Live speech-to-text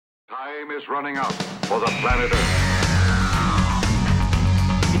Time is running out for the planet Earth.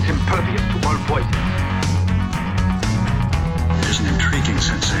 It's impervious to all poison. It is an intriguing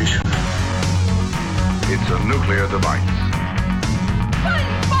sensation. It's a nuclear device. Fun,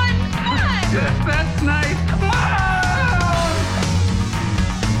 fun, fun! Yes, that's nice. Come on!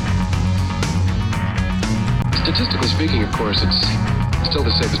 Statistically speaking, of course, it's still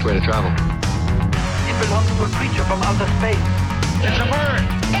the safest way to travel. It belongs to a creature from outer space. It's a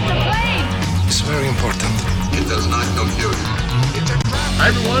bird. It's a plane! It's very important. It does not compute. Hi,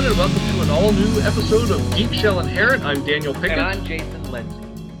 everyone, and welcome to an all-new episode of Geek Shall Inherit. I'm Daniel Pickett. And I'm Jason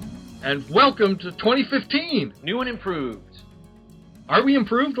Lindsay. And welcome to 2015. New and improved. Are we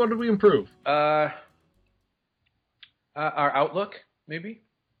improved? What did we improve? Our outlook, maybe?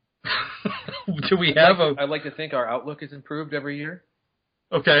 Do we have I'd like to think our outlook is improved every year.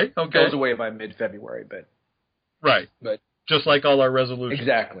 Okay. It goes away by mid-February, but... Right. But just like all our resolutions.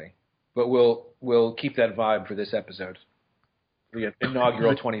 exactly. But we'll keep that vibe for this episode. The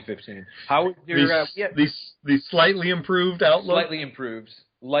inaugural 2015. How is your... the slightly improved outlook? Lightly improved.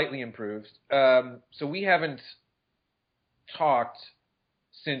 So we haven't talked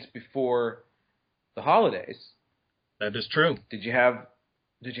since before the holidays. That is true. Did you have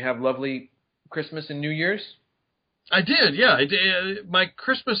lovely Christmas and New Year's? I did, yeah. I did. My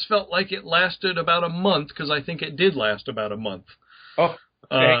Christmas felt like it lasted about a month, because I think it did last about a month. Oh,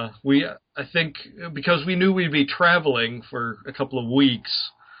 okay. I think because we knew we'd be traveling for a couple of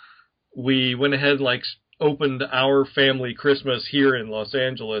weeks, we went ahead and opened our family Christmas here in Los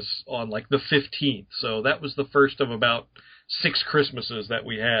Angeles on the 15th. So that was the first of about 6 Christmases that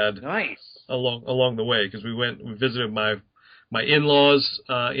we had. Nice. Along the way, because we visited my in-laws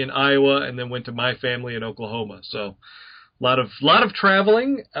in Iowa, and then went to my family in Oklahoma. So a lot of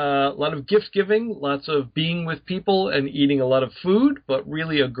traveling, a lot of gift giving, lots of being with people and eating a lot of food, but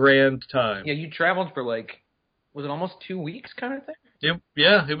really a grand time. Yeah, you traveled for was it almost 2 weeks kind of thing?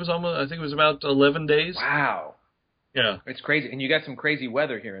 It was almost, I think it was about 11 days. Wow. Yeah. It's crazy. And you got some crazy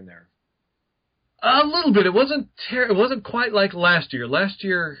weather here and there. A little bit. It wasn't quite like last year. Last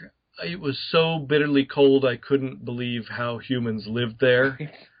year, it was so bitterly cold, I couldn't believe how humans lived there.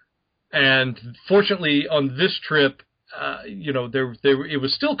 And fortunately, on this trip, it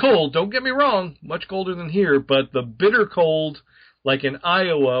was still cold. Don't get me wrong, much colder than here. But the bitter cold, like in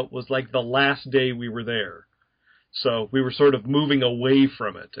Iowa, was like the last day we were there. So we were sort of moving away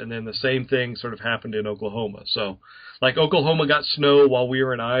from it. And then the same thing sort of happened in Oklahoma. So, Oklahoma got snow while we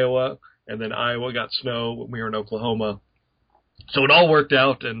were in Iowa, and then Iowa got snow when we were in Oklahoma. So it all worked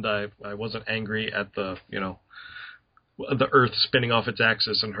out, and I wasn't angry at the Earth spinning off its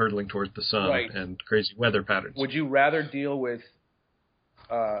axis and hurtling towards the sun. Right. And crazy weather patterns. Would you rather deal with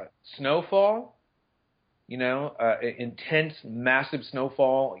snowfall, intense, massive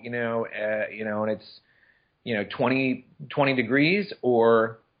snowfall, and it's 20 degrees,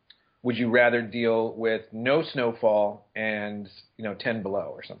 or would you rather deal with no snowfall and 10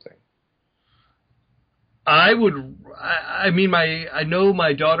 below or something? I know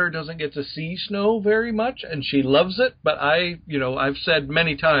my daughter doesn't get to see snow very much, and she loves it, but I've said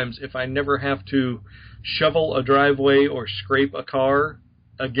many times, if I never have to shovel a driveway or scrape a car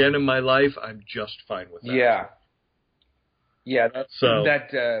again in my life, I'm just fine with that. Yeah. Yeah,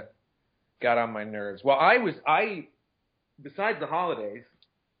 that got on my nerves. Well, besides the holidays,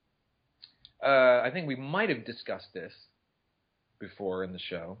 I think we might have discussed this before in the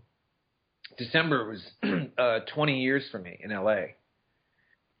show. December was 20 years for me in L.A.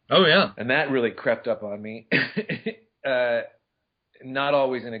 Oh, yeah. And that really crept up on me. Not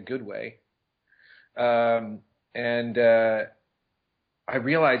always in a good way. And I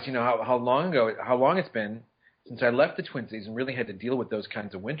realized, how long it's been since I left the Twin Cities and really had to deal with those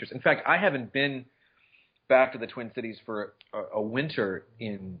kinds of winters. In fact, I haven't been back to the Twin Cities for a winter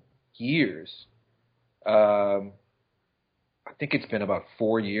in years. I think it's been about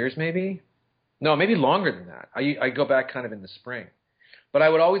 4 years, maybe. No, maybe longer than that. I go back kind of in the spring. But I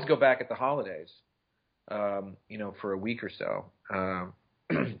would always go back at the holidays, for a week or so.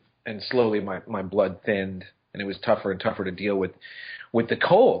 And slowly my blood thinned, and it was tougher and tougher to deal with the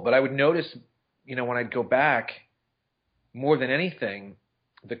cold. But I would notice, when I'd go back, more than anything,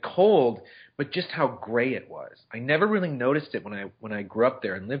 the cold, but just how gray it was. I never really noticed it when I grew up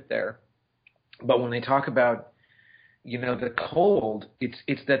there and lived there. But when they talk about, the cold,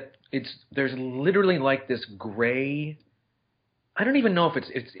 there's literally this gray. I don't even know if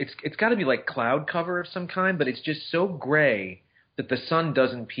it's got to be like cloud cover of some kind, but it's just so gray that the sun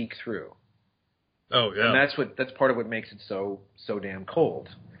doesn't peek through. Oh yeah, and that's part of what makes it so damn cold.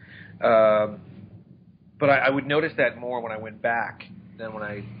 But I would notice that more when I went back than when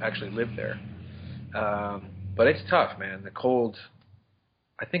I actually lived there. But it's tough, man. The cold.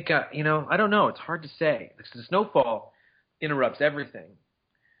 I think I don't know. It's hard to say. The snowfall interrupts everything.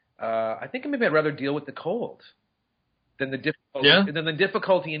 I think maybe I'd rather deal with the cold than the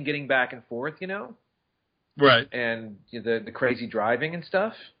difficulty in getting back and forth. Right. And the crazy driving and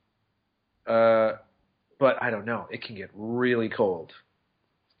stuff. But I don't know. It can get really cold.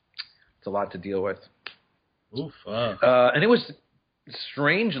 It's a lot to deal with. Oof. And it was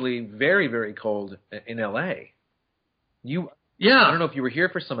strangely very, very cold in L.A. I don't know if you were here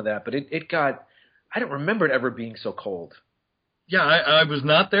for some of that, but it got. I don't remember it ever being so cold. Yeah, I was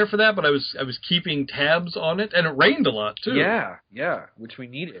not there for that, but I was keeping tabs on it, and it rained a lot too. Yeah, which we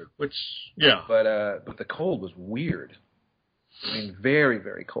needed. But the cold was weird. I mean, very,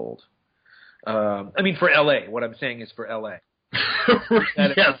 very cold. I mean, for L.A. What I'm saying is for L.A.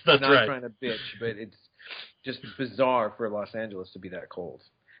 Yes, that's not right. Trying to bitch, but it's just bizarre for Los Angeles to be that cold.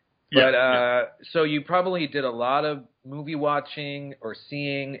 Yeah, But so you probably did a lot of movie watching or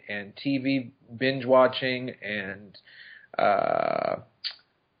seeing and TV binge watching and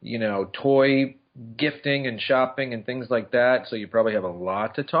toy gifting and shopping and things like that. So you probably have a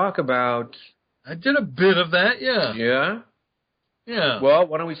lot to talk about. I did a bit of that, yeah. Yeah? Yeah. Well,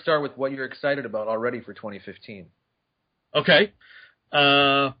 why don't we start with what you're excited about already for 2015? Okay.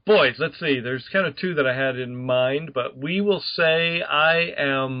 Boys, let's see. There's kind of two that I had in mind, but we will say I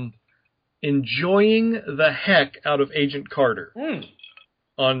am enjoying the heck out of Agent Carter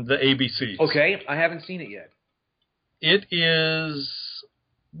on the ABC. Okay, I haven't seen it yet. It is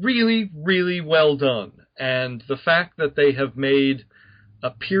really, really well done. And the fact that they have made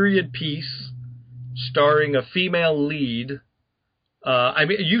a period piece starring a female lead. I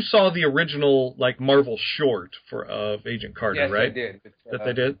mean, you saw the original Marvel short of Agent Carter, right? Yes, I did. That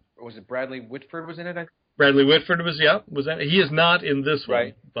they did. Was it Bradley Whitford was in it? Bradley Whitford was in it. He is not in this one,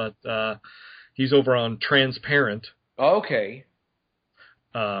 right? But he's over on Transparent. Okay.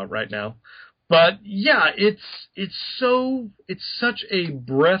 Right now, but yeah, it's such a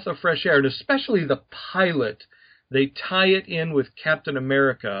breath of fresh air, and especially the pilot. They tie it in with Captain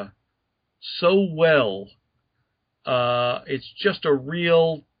America so well. It's just a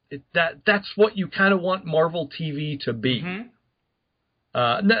real that's what you kind of want Marvel TV to be. Mm-hmm.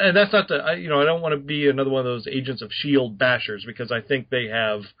 And that's not I don't want to be another one of those Agents of S.H.I.E.L.D. bashers, because I think they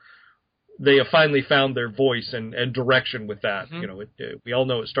have finally found their voice and direction with that. Mm-hmm. We all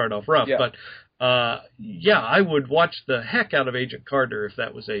know it started off rough, but I would watch the heck out of Agent Carter if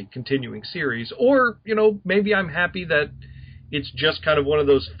that was a continuing series, or maybe I'm happy that it's just kind of one of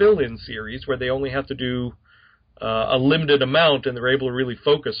those fill-in series where they only have to do a limited amount, and they're able to really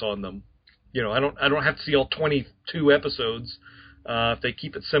focus on them. I don't have to see all 22 episodes. If they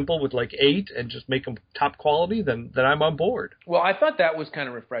keep it simple with 8 and just make them top quality, then I'm on board. Well, I thought that was kind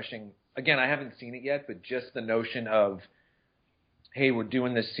of refreshing. Again, I haven't seen it yet, but just the notion of, hey, we're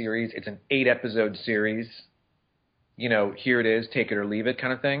doing this series. It's an 8-episode series. Here it is, take it or leave it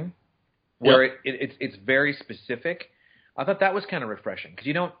kind of thing. Where it's very specific. I thought that was kind of refreshing, because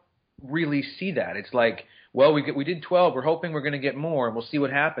you don't really see that. It's like, well, we did 12. We're hoping we're going to get more, and we'll see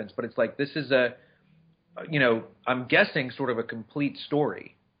what happens. But it's like, this is I'm guessing sort of a complete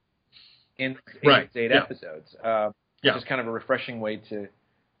story in 8 episodes. Which is kind of a refreshing way to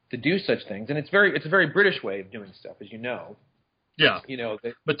do such things, and it's a very British way of doing stuff, as you know. Yeah.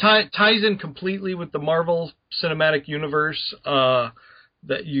 But ties in completely with the Marvel Cinematic Universe.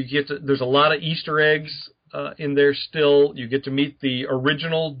 That you get there's a lot of Easter eggs in there still. You get to meet the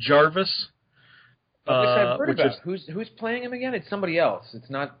original Jarvis. Which I've heard about. Who's playing him again? It's somebody else. It's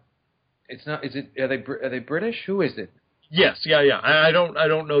not. Is it? Are they British? Who is it? Yes. Yeah. I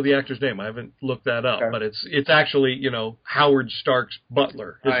don't know the actor's name. I haven't looked that up. Okay. But it's actually Howard Stark's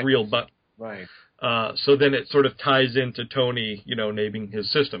butler, his real butler. Right. So then it sort of ties into Tony, naming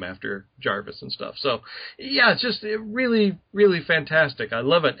his system after Jarvis and stuff. So yeah, it's just really, really fantastic. I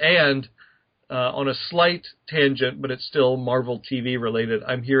love it. And on a slight tangent, but it's still Marvel TV related,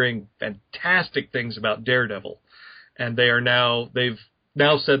 I'm hearing fantastic things about Daredevil, and they've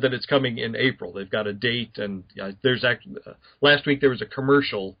now said that it's coming in April. They've got a date, and there's actually last week there was a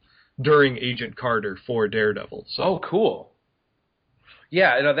commercial during Agent Carter for Daredevil. So. Oh, cool.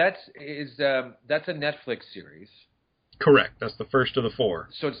 Yeah, that's a Netflix series. Correct. That's the first of the 4.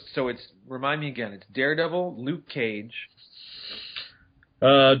 So it's remind me again. It's Daredevil, Luke Cage,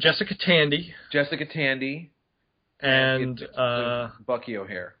 Jessica Tandy, and Bucky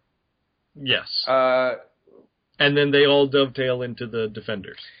O'Hare. Yes. And then they all dovetail into the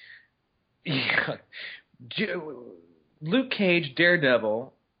Defenders. Yeah. Luke Cage,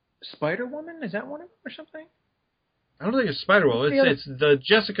 Daredevil, Spider-Woman, is that one of them or something? I don't think it's Spider-Woman. It's the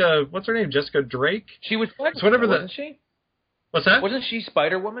Jessica. What's her name? Jessica Drake. She was It's whatever wasn't she? What's that? Wasn't she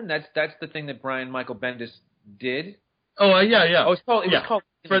Spider-Woman? That's the thing that Brian Michael Bendis did. Oh, yeah. Oh, it was called.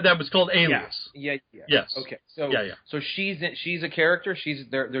 That was called Alias. Yeah. Yes. Okay. So Yeah. So she's a character.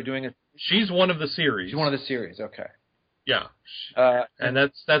 They're doing a. She's one of the series. She's one of the series. Okay. Yeah. And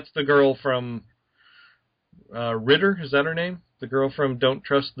that's the girl from Ritter. Is that her name? The girl from Don't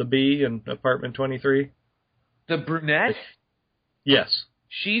Trust the Bee in Apartment 23. The brunette. Yes.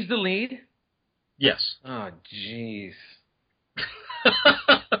 She's the lead. Yes. Oh, jeez.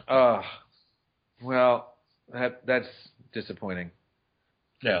 Well, that's disappointing.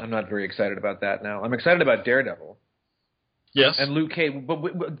 Yeah. I'm not very excited about that now. I'm excited about Daredevil. Yes. And Luke Cage. But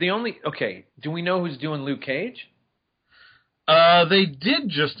do we know who's doing Luke Cage? They did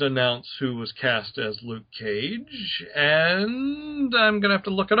just announce who was cast as Luke Cage, and I'm going to have to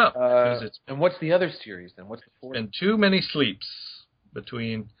look it up. And what's the other series then? What's the fourth? And too many sleeps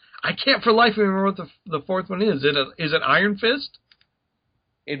between... I can't for life remember what the fourth one is. Is it Iron Fist?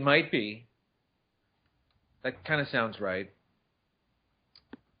 It might be. That kind of sounds right.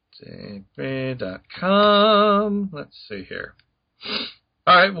 .com. Let's see here.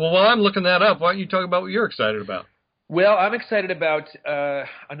 All right, well, while I'm looking that up, why don't you talk about what you're excited about? Well, I'm excited about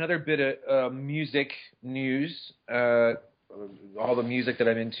another bit of music news. All the music that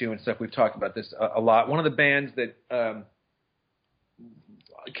I'm into and stuff. We've talked about this a lot. One of the bands that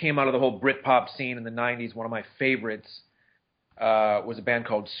came out of the whole Britpop scene in the 90s, one of my favorites, was a band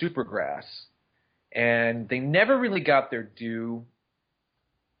called Supergrass. And they never really got their due.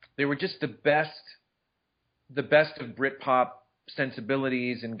 They were just the best of Britpop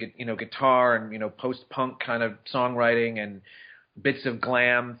sensibilities and guitar and post-punk kind of songwriting and bits of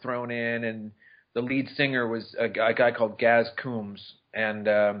glam thrown in, and the lead singer was a guy called Gaz Coombs, and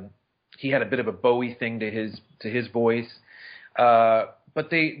he had a bit of a Bowie thing to his voice, but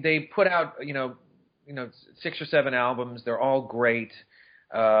they put out 6 or 7 albums. They're all great,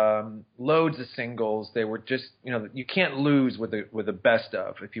 loads of singles. They were just you can't lose with the best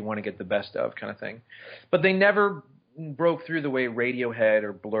of if you want to get the best of kind of thing, but they never broke through the way Radiohead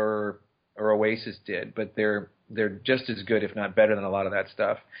or Blur or Oasis did, but they're just as good, if not better, than a lot of that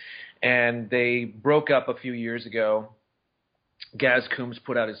stuff. And they broke up a few years ago. Gaz Coombs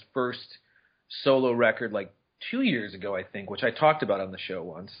put out his first solo record like 2 years ago, I think, which I talked about on the show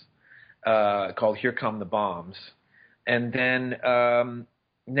once, called Here Come the Bombs. And then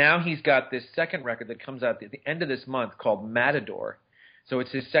now he's got this second record that comes out at the end of this month called Matador. So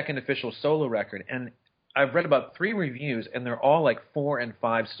it's his second official solo record. And I've read about 3 reviews, and they're all like 4 and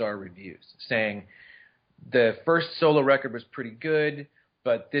 5 star reviews, saying the first solo record was pretty good,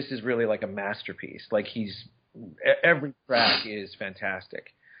 but this is really like a masterpiece. Like every track is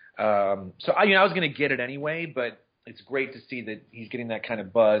fantastic. So I was going to get it anyway, but it's great to see that he's getting that kind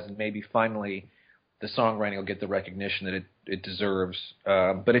of buzz, and maybe finally the songwriting will get the recognition that it deserves.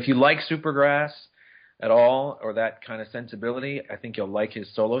 But if you like Supergrass at all, or that kind of sensibility, I think you'll like his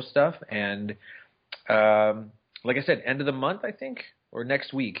solo stuff. And like I said, end of the month, I think, or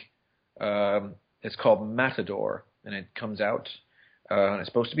next week. It's called Matador, and it comes out. And it's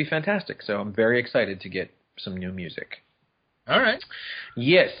supposed to be fantastic, so I'm very excited to get some new music. All right.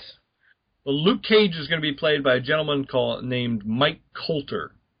 Yes. Well, Luke Cage is going to be played by a gentleman named Mike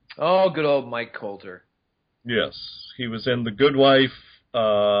Colter. Oh, good old Mike Colter. Yes. He was in The Good Wife.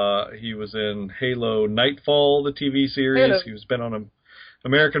 He was in Halo Nightfall, the TV series. Hello. He was been on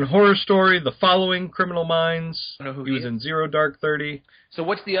American Horror Story, The Following, Criminal Minds. I know who he was is. in Zero Dark 30. So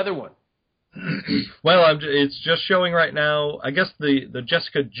what's the other one? Well, it's just showing right now. I guess the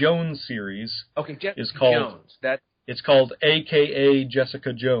Jessica Jones series is called Jones. It's called AKA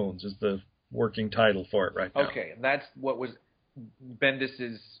Jessica Jones is the working title for it right now. Okay, and that's what was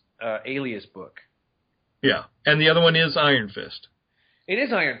Bendis's Alias book. Yeah, and the other one is Iron Fist. It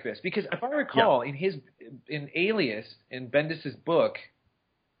is Iron Fist, because if I recall, in Alias, in Bendis's book,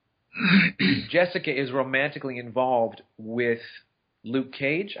 Jessica is romantically involved with Luke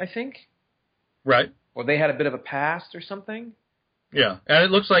Cage, I think. Right. Or they had a bit of a past or something. Yeah, and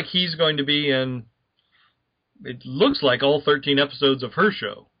it looks like he's going to be in, it looks like all 13 episodes of her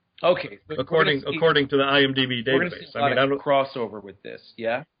show. Okay. According to the IMDb database. We're going to see a lot of crossover with this,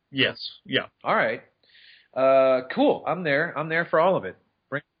 yeah? Yes, yeah. All right. Cool. I'm there for all of it.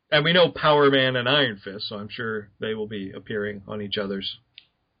 And we know Power Man and Iron Fist, so I'm sure they will be appearing on each other's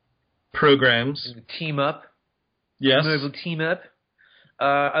programs. Team up. Yes. Marvel team up.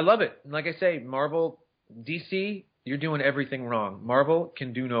 I love it. Like I say, Marvel, DC, you're doing everything wrong. Marvel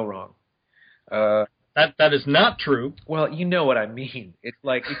can do no wrong. That is not true. Well, you know what I mean. It's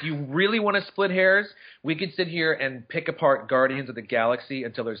like, if you really want to split hairs, we could sit here and pick apart Guardians of the Galaxy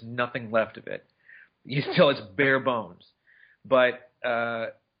until there's nothing left of it. Until it's bare bones. But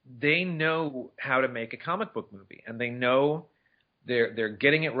they know how to make a comic book movie, and they know they're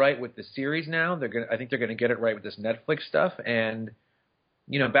getting it right with the series now. I think they're going to get it right with this Netflix stuff. And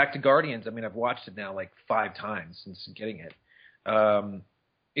back to Guardians. I mean, I've watched it now like 5 times since getting it.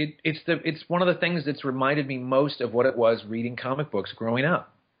 It's one of the things that's reminded me most of what it was reading comic books growing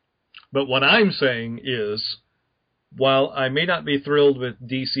up. But what I'm saying is, while I may not be thrilled with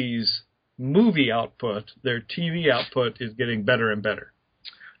DC's movie output, their TV output is getting better and better.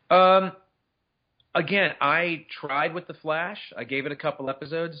 Again, I tried with The Flash. I gave it a couple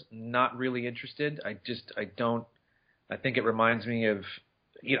episodes. Not really interested. I think it reminds me of,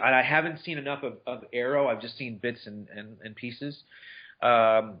 I haven't seen enough of Arrow. I've just seen bits and pieces.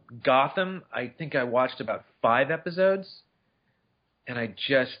 Gotham, I think I watched about 5 episodes, and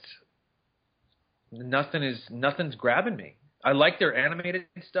nothing's grabbing me. I like their animated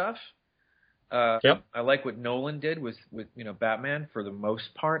stuff. Yep. I like what Nolan did with Batman for the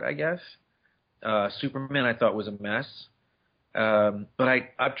most part, I guess. Superman I thought was a mess. But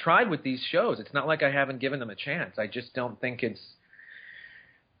I've tried with these shows. It's not like I haven't given them a chance. I just don't think it's,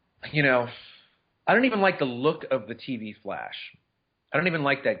 I don't even like the look of the TV Flash. I don't even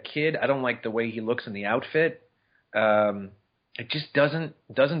like that kid. I don't like the way he looks in the outfit. It just doesn't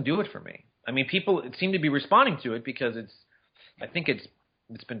do it for me. I mean, people seem to be responding to it because I think it's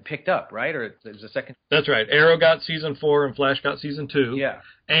been picked up, right? Or there's a second. That's right. Arrow got season 4 and Flash got season 2. Yeah.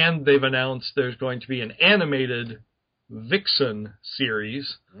 And they've announced there's going to be an animated Vixen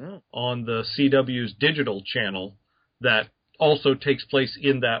series on the CW's digital channel that also takes place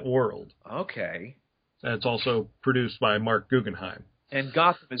in that world. Okay. And it's also produced by Mark Guggenheim. And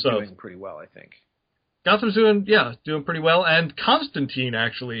Gotham is doing pretty well, I think. Gotham's doing pretty well. And Constantine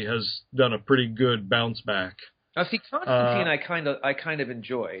actually has done a pretty good bounce back. Now, see, Constantine, I kind of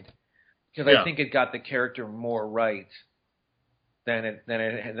enjoyed because I think it got the character more right than it's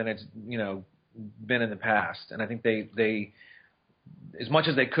been in the past, and I think they as much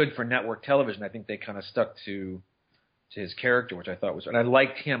as they could for network television, I think they kind of stuck to his character, which I thought was, and I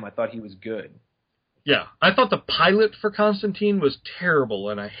liked him. I thought he was good. Yeah, I thought the pilot for Constantine was terrible,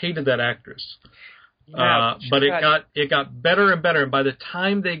 and I hated that actress. Yeah, but it got better and better, and by the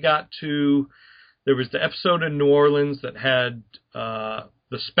time they got to, there was the episode in New Orleans that had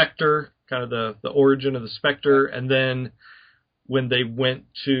the Spectre, kind of the origin of the Spectre, and then when they went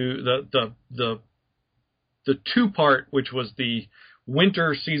to the 2-part, which was the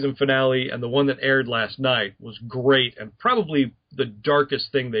winter season finale, and the one that aired last night was great and probably the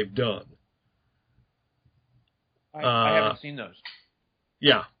darkest thing they've done. I haven't seen those.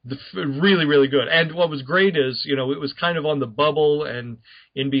 Yeah, really, really good. And what was great is, it was kind of on the bubble, and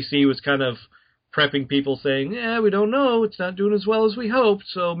NBC was kind of prepping people saying, we don't know, it's not doing as well as we hoped,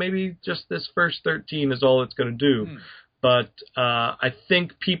 so maybe just this first 13 is all it's going to do. But I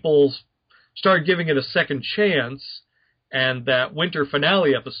think people started giving it a second chance, and that winter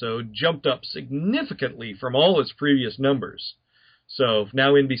finale episode jumped up significantly from all its previous numbers. So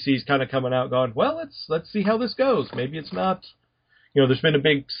now NBC's kind of coming out going, well, let's see how this goes. Maybe it's not, there's been a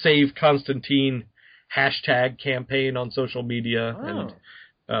big Save Constantine hashtag campaign on social media, and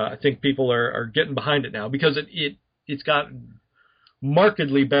I think people are getting behind it now because it's got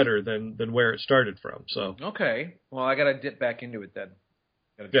markedly better than where it started from. So okay, well, I got to dip back into it then.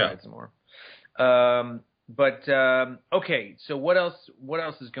 Got to try it some more. Okay, so what else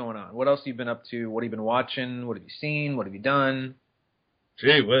is going on? What else have you been up to? What have you been watching? What have you seen? What have you done?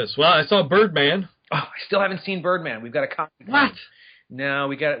 Gee whiz. Well, I saw Birdman. Oh, I still haven't seen Birdman. We've got a copy. What? No,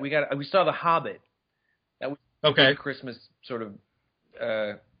 we saw The Hobbit. That was okay. Christmas sort of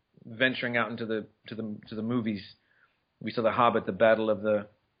venturing out into the movies. We saw The Hobbit, the Battle of the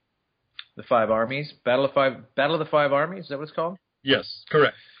Five Armies. Battle of the Five Armies, is that what it's called? Yes,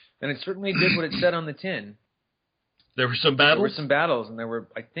 correct. And it certainly did what it said on the tin. There were some battles? There were some battles, and there were,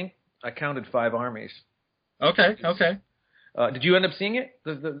 I think, I counted 5 armies. Okay. Did you end up seeing it?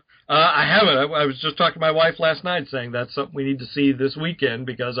 I haven't. I was just talking to my wife last night saying that's something we need to see this weekend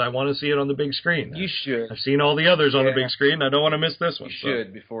because I want to see it on the big screen. You should. I've seen all the others on the big screen. I don't want to miss this one. You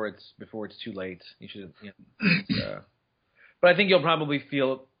should before it's too late. You should. But I think you'll probably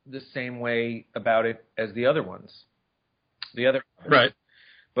feel the same way about it as the other ones. Right.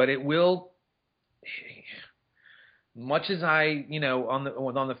 But it will. Much as I, on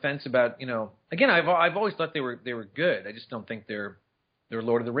the fence about, again, I've always thought they were good. I just don't think they're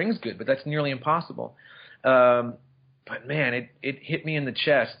Lord of the Rings good, but that's nearly impossible. But man, it hit me in the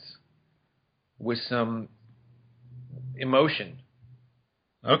chest with some emotion.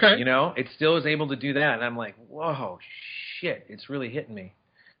 Okay. You know, it still is able to do that, and I'm like, whoa, shit, it's really hitting me.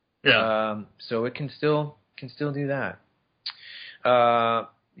 Yeah. So it can still do that.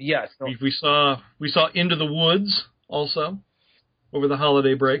 Yeah. So We saw Into the Woods also over the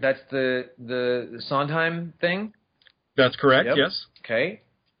holiday break. that's the Sondheim thing. That's correct. Yep. Yes. Okay.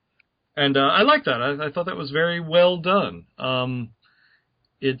 And I like that. I thought that was very well done.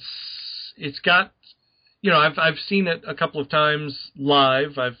 It's got, I've seen it a couple of times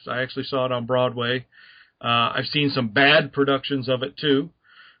live. I actually saw it on Broadway. I've seen some bad productions of it too,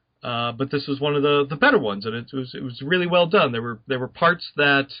 but this was one of the better ones, and it was really well done. There were parts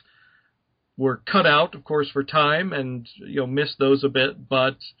that were cut out, of course, for time, and missed those a bit,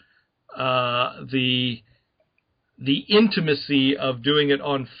 but the intimacy of doing it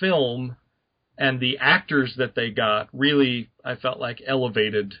on film and the actors that they got really, I felt like,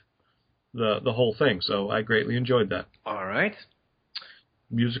 elevated the whole thing. So I greatly enjoyed that. All right.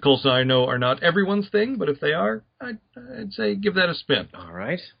 Musicals, I know, are not everyone's thing, but if they are, I'd say give that a spin. All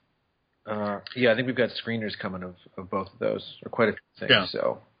right. Yeah, I think we've got screeners coming of both of those, or quite a few things. Yeah.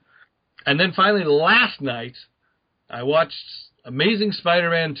 So. And then finally, last night, I watched Amazing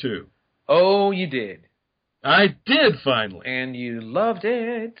Spider-Man 2. Oh, you did. I did finally. And you loved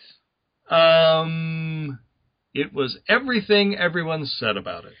it. It was everything everyone said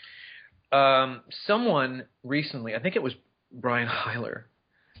about it. Someone recently, I think it was Brian Heiler,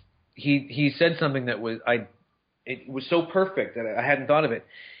 he said something that it was so perfect that I hadn't thought of it.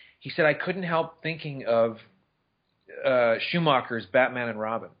 He said, I couldn't help thinking of Schumacher's Batman and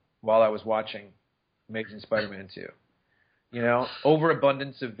Robin while I was watching Amazing Spider-Man 2.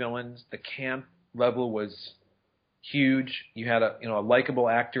 Overabundance of villains. The camp level was huge. You had a likable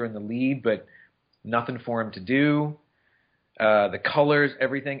actor in the lead, but nothing for him to do. The colors,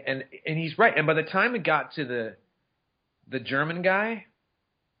 everything, and he's right. And by the time it got to the German guy,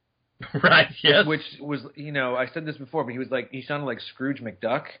 right? Yes. Which was, I said this before, but he sounded like Scrooge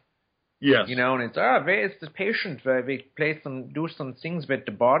McDuck. Yes. And it's the patient where we do some things with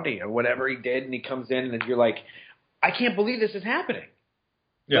the body or whatever he did, and he comes in, and you're like, I can't believe this is happening.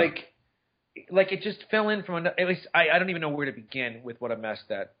 Yeah. Like it just fell in from at least I don't even know where to begin with what a mess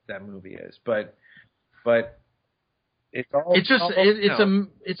that movie is, but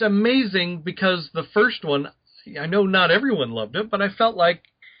it's amazing because the first one, I know not everyone loved it, but I felt like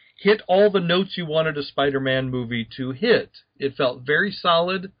hit all the notes you wanted a Spider-Man movie to hit. It felt very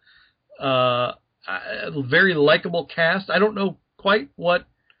solid, very likable cast. I don't know quite what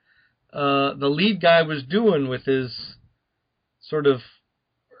the lead guy was doing with his sort of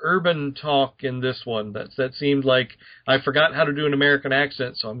urban talk in this one. That seemed like I forgot how to do an American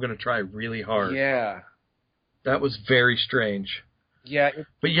accent, so I'm going to try really hard. Yeah. That was very strange. Yeah.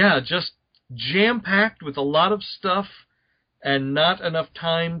 But yeah, just jam-packed with a lot of stuff and not enough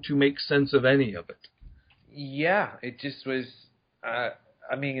time to make sense of any of it. Yeah, it just was, I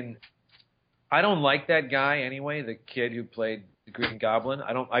mean, I don't like that guy anyway, the kid who played the Green Goblin.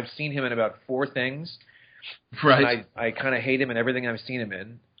 I've seen him in about 4 things. Right. I kind of hate him in everything I've seen him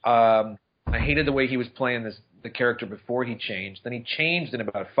in. I hated the way he was playing the character before he changed. Then he changed in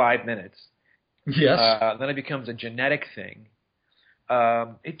about 5 minutes. Yes. Then it becomes a genetic thing.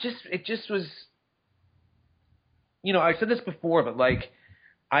 It just was, I said this before, but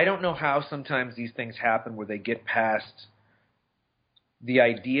I don't know how sometimes these things happen where they get past the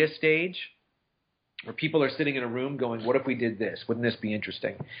idea stage, where people are sitting in a room going, what if we did this? Wouldn't this be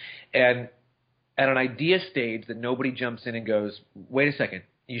interesting? And at an idea stage that nobody jumps in and goes, wait a second,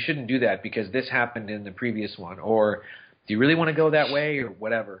 you shouldn't do that because this happened in the previous one, or do you really want to go that way, or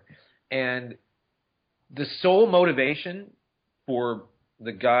whatever. And the sole motivation for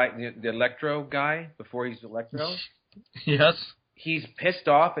the guy, the Electro guy, before he's Electro, yes, he's pissed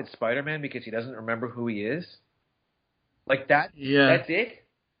off at Spider-Man because he doesn't remember who he is. Like that. Yeah. That's it.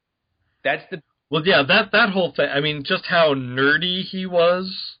 That's the. Well, yeah, that whole thing. I mean, just how nerdy he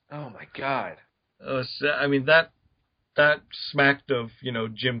was. Oh my God. I mean, that smacked of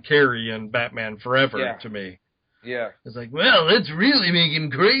Jim Carrey and Batman Forever to me. Yeah. It's like, well, let's really make him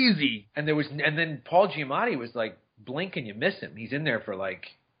crazy. And then Paul Giamatti was like, blink and you miss him. He's in there for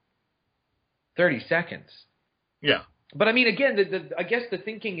 30 seconds. Yeah. But I mean, again, I guess the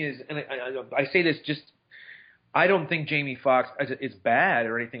thinking is, and I say this just, I don't think Jamie Foxx is bad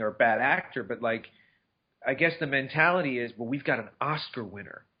or anything, or a bad actor, but I guess the mentality is, well, we've got an Oscar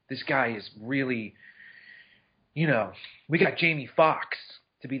winner. This guy is really, we got Jamie Foxx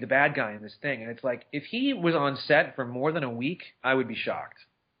to be the bad guy in this thing. And it's like, if he was on set for more than a week, I would be shocked.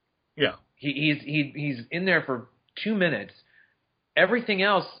 Yeah. He's in there for 2 minutes. everything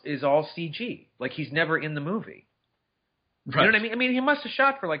else is all CG. Like he's never in the movie. Right. You know what I mean? I mean, he must have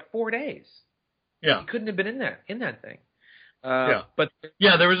shot for like 4 days. Yeah. He couldn't have been in that thing. Yeah. But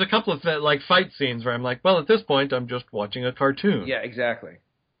Yeah, there was a couple of like fight scenes where I'm like, well, at this point, I'm just watching a cartoon. yeah, exactly.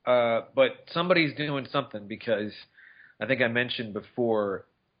 But somebody's doing something because I think I mentioned before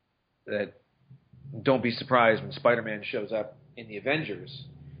that don't be surprised when Spider-Man shows up in the Avengers.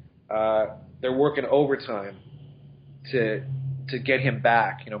 They're working overtime to get him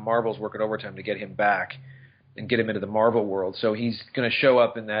back. You know, Marvel's working overtime to get him back and get him into the Marvel world. So he's going to show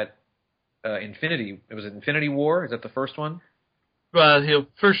up in that Infinity War? Is that the first one? Well, he'll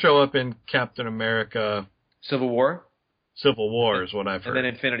first show up in Captain America Civil War? Civil War is what I've heard. And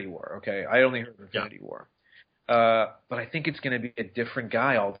then Infinity War. Okay, I only heard Infinity War. But I think it's going to be a different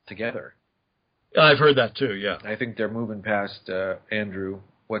guy altogether. I've heard that too, yeah. I think they're moving past Andrew,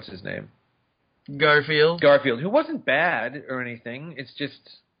 what's his name? Garfield, who wasn't bad or anything. It's just,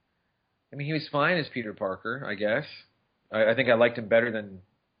 I mean, he was fine as Peter Parker, I guess. I think I liked him better than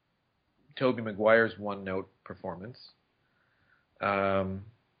Tobey Maguire's one-note performance.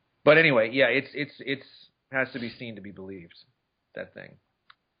 But anyway, yeah, it's has to be seen to be believed, that thing.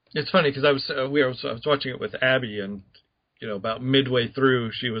 It's funny because I was watching it with Abby, and you know, about midway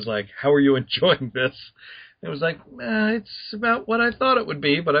through, she was like, "How are you enjoying this?" And it was like, "It's about what I thought it would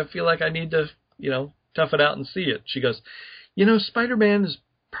be, but I feel like I need to, you know, tough it out and see it." She goes, "You know, Spider-Man is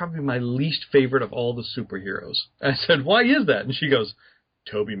probably my least favorite of all the superheroes." I said, "Why is that?" And she goes,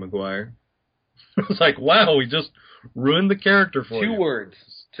 "Tobey Maguire." I was like, "Wow, we just ruined the character for you." 2 words,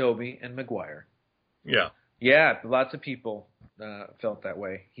 Tobey and Maguire. Yeah. Yeah, lots of people felt that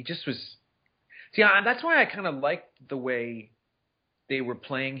way. He just was. See, that's why I kind of liked the way they were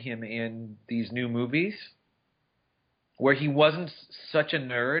playing him in these new movies, where he wasn't such a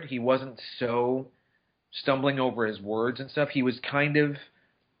nerd. He wasn't so stumbling over his words and stuff. He was kind of.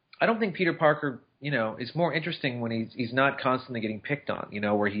 I don't think Peter Parker, you know, is more interesting when he's not constantly getting picked on. You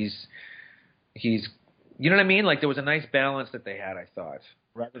know, where he's. You know what I mean? Like there was a nice balance that they had, I thought,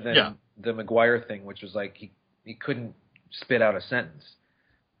 rather than the Maguire thing, which was like he couldn't spit out a sentence,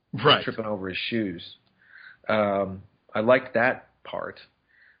 right? Tripping over his shoes. I liked that part,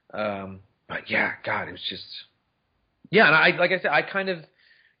 but yeah, God, it was just and I like I said, I kind of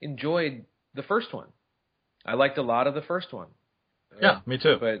enjoyed the first one. I liked a lot of the first one. Yeah, me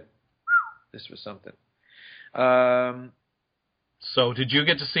too. But this was something. So, did you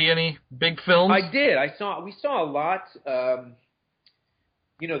get to see any big films? I did. We saw a lot.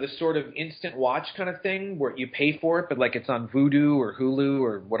 You know, the sort of instant watch kind of thing where you pay for it, but like it's on Vudu or Hulu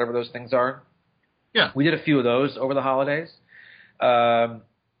or whatever those things are. Yeah, we did a few of those over the holidays.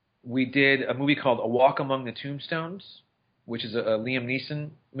 We did a movie called A Walk Among the Tombstones, which is a Liam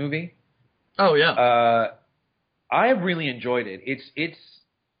Neeson movie. Oh yeah. I really enjoyed it. It's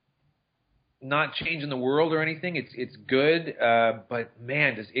not changing the world or anything. It's good, but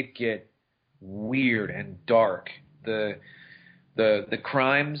man, does it get weird and dark. The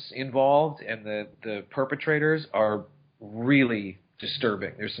crimes involved and the perpetrators are really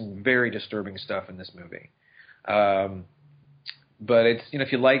disturbing. There's some very disturbing stuff in this movie. But it's, you know,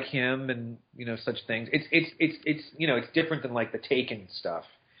 if you like him and, you know, such things, it's you know, it's different than like the Taken stuff.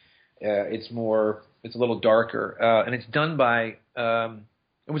 It's a little darker, and it's done by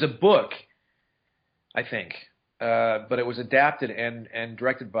it was a book, I think, but it was adapted and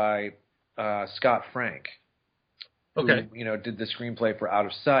directed by Scott Frank, who, you know, did the screenplay for Out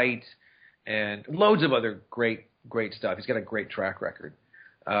of Sight and loads of other great stuff. He's got a great track record.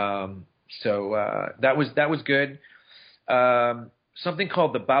 So that was good. Something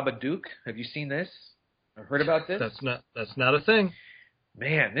called The Babadook. Have you seen this? Or heard about this? That's not a thing.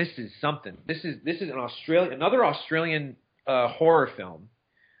 Man, this is something. This is another Australian horror film.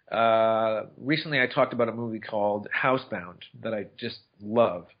 Recently I talked about a movie called Housebound that I just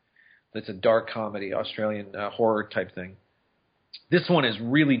love. That's a dark comedy, Australian horror type thing. This one is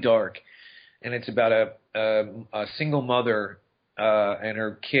really dark, and it's about a single mother and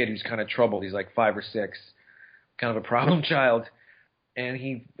her kid who's kind of troubled. He's like 5 or 6, kind of a problem child.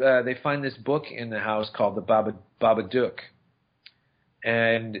 And they find this book in the house called The Babadook.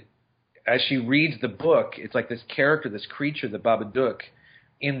 And as she reads the book, it's like this character, this creature, the Babadook,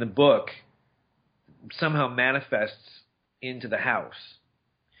 in the book somehow manifests into the house.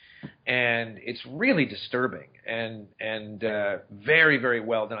 And it's really disturbing and very, very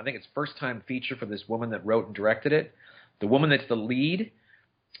well done. I think it's first time feature for this woman that wrote and directed it. The woman that's the lead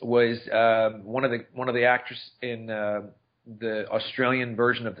was one of the actors in the Australian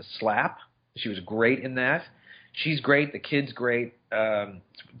version of The Slap. She was great in that. She's great. The kid's great. It's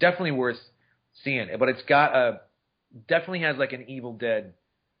definitely worth seeing. But it's got definitely has like an Evil Dead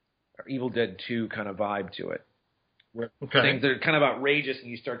or Evil Dead 2 kind of vibe to it. Where Okay. things that are kind of outrageous and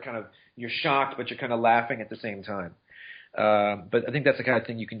you're shocked, but you're kind of laughing at the same time. But I think that's the kind of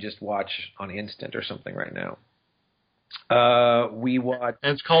thing you can just watch on Instant or something right now. We watched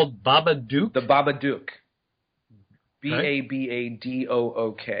And it's called Babadook? The Babadook.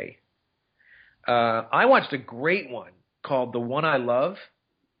 Babadook. I watched a great one called The One I Love.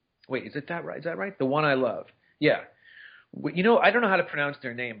 Wait, is that right? Is that right? The One I Love. Yeah. You know, I don't know how to pronounce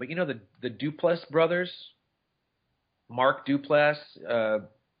their name, but you know the Duplass brothers? Mark Duplass.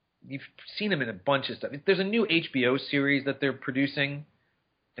 You've seen him in a bunch of stuff. There's a new HBO series that they're producing.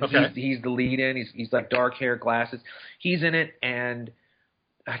 And Okay. He's the lead in. He's like dark hair, glasses. He's in it, and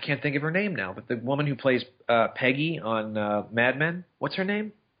I can't think of her name now, but the woman who plays Peggy on Mad Men, what's her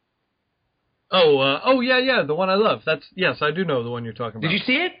name? Yeah, The One I Love. Yes, I do know the one you're talking about. Did you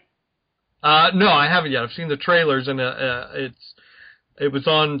see it? No, I haven't yet. I've seen the trailers, and it was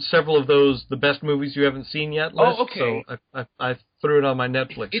on several of those the best movies you haven't seen yet list. Oh, okay. So I threw it on my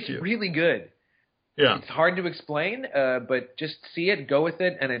Netflix It's queue. really good. Yeah. It's hard to explain, but just see it, go with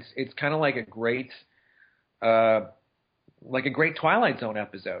it, and it's kind of like a great Twilight Zone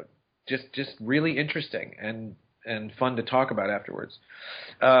episode. Just really interesting and fun to talk about afterwards.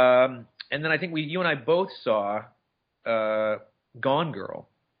 And then I think you and I both saw Gone Girl.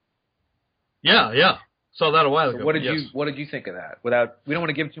 Yeah. Saw that a while So ago. what did yes. you think of that? We don't want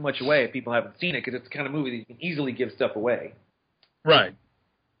to give too much away if people haven't seen it, because it's the kind of movie that you can easily give stuff away. Right.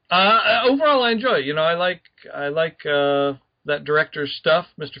 Overall, I enjoy it. You know, I like that director's stuff,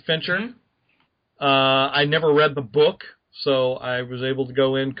 Mr. Fincher. Mm-hmm. I never read the book, so I was able to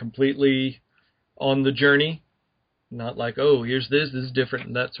go in completely on the journey. Not like, oh, here's this is different,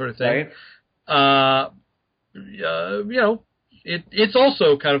 and that sort of thing. Right. You know, it's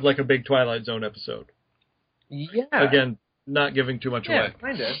also kind of like a big Twilight Zone episode. Yeah. Again, not giving too much Yeah, away.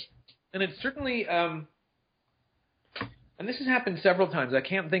 kind of. And it's certainly, and this has happened several times. I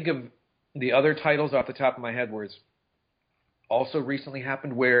can't think of the other titles off the top of my head where it's also recently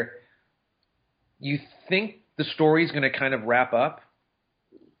happened, where you think the story's going to kind of wrap up.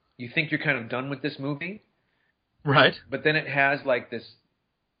 You think you're kind of done with this movie. Right. But then it has like this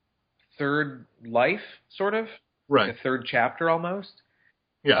third life, sort of. Right. Like a third chapter almost.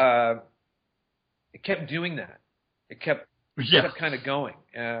 Yeah. It kept doing that. It kept kind of going.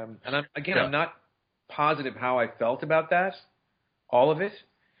 And I'm not positive how I felt about that, all of it.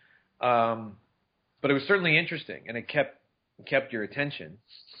 But it was certainly interesting, and it kept your attention.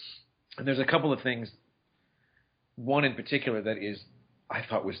 And there's a couple of things. One in particular that I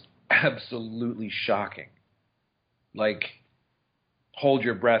thought was absolutely shocking. Like, hold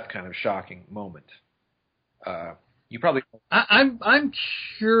your breath kind of shocking moment. You probably... I'm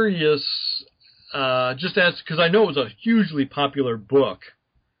curious, just because I know it was a hugely popular book.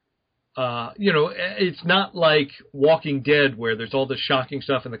 You know, it's not like Walking Dead where there's all this shocking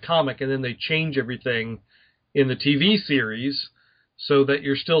stuff in the comic and then they change everything in the TV series so that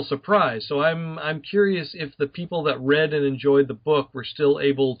you're still surprised. So I'm curious if the people that read and enjoyed the book were still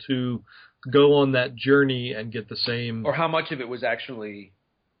able to go on that journey and get the same... Or how much of it was actually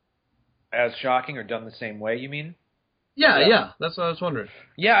as shocking or done the same way, you mean? Yeah, that's what I was wondering.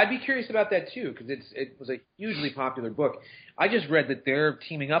 Yeah, I'd be curious about that too, because it was a hugely popular book. I just read that they're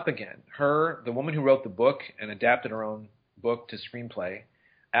teaming up again. The woman who wrote the book and adapted her own book to screenplay,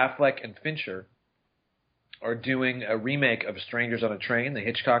 Affleck and Fincher, are doing a remake of Strangers on a Train, the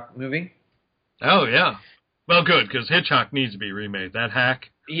Hitchcock movie. Oh, yeah. Well, good, because Hitchcock needs to be remade. That hack.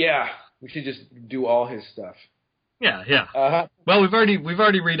 Yeah, we should just do all his stuff. Yeah. Uh-huh. Well, we've already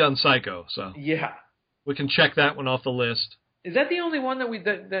redone Psycho, so Yeah. we can check that one off the list. Is that the only one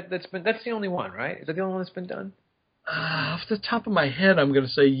that's the only one, right? Is that the only one that's been done? Off the top of my head, I'm going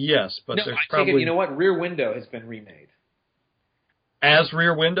to say yes, but No, there's I probably take it, you know what? Rear Window has been remade. As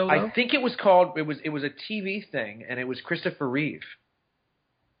Rear Window, though? I think it was called. It was a TV thing, and it was Christopher Reeve.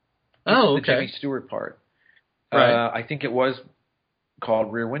 Oh, The okay. Jimmy Stewart part. Right. I think it was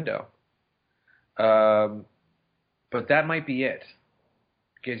called Rear Window. But that might be it,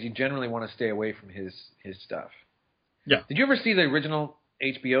 because you generally want to stay away from his stuff. Yeah. Did you ever see the original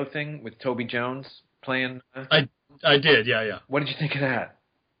HBO thing with Toby Jones playing? I did, yeah. What did you think of that?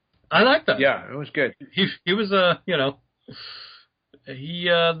 I like that. Yeah, it was good. He was the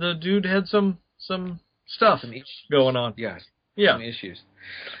dude had some stuff Some issues. going on. Yes. Yeah. Some issues.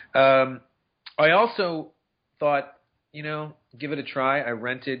 I also thought, give it a try. I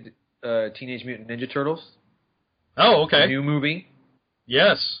rented Teenage Mutant Ninja Turtles. Oh, okay. The new movie.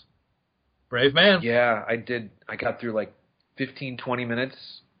 Yes. Brave man. Yeah, I did. I got through like 15, 20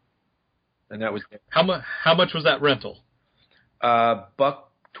 minutes. and that was How much was that rental?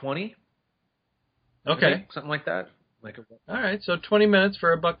 $1.20. Okay. Something like that. All right, so 20 minutes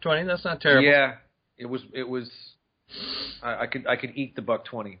for $1.20. That's not terrible. Yeah, it was. I could eat the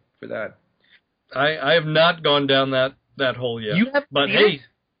 $1.20 for that. I have not gone down that hole yet. You haven't but seen hey, it?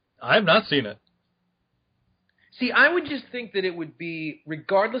 I have not seen it. See, I would just think that it would be,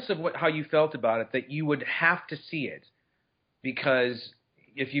 regardless of how you felt about it, that you would have to see it, because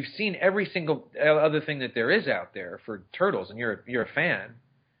if you've seen every single other thing that there is out there for Turtles, and you're a fan,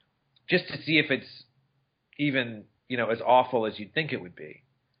 just to see if it's even as awful as you'd think it would be.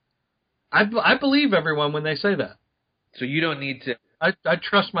 I believe everyone when they say that. So you don't need to. I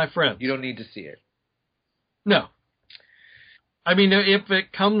trust my friends. You don't need to see it. No. I mean, if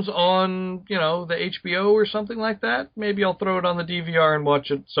it comes on, the HBO or something like that, maybe I'll throw it on the DVR and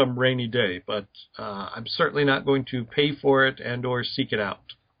watch it some rainy day. But I'm certainly not going to pay for it and or seek it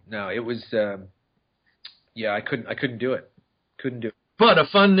out. No, it was. I couldn't do it. Couldn't do it. But a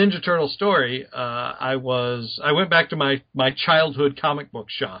fun Ninja Turtle story. I went back to my childhood comic book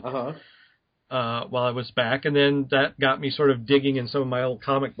shop while I was back, and then that got me sort of digging in some of my old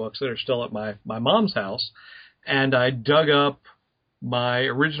comic books that are still at my mom's house. And I dug up my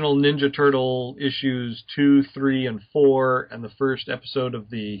original Ninja Turtle issues 2, 3, and 4, and the first episode of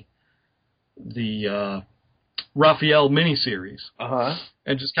the Raphael miniseries.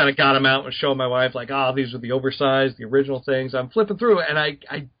 And just kind of got them out and showed my wife, like, these are the oversized, the original things. I'm flipping through it, and I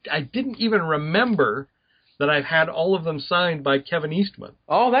didn't even remember that I've had all of them signed by Kevin Eastman.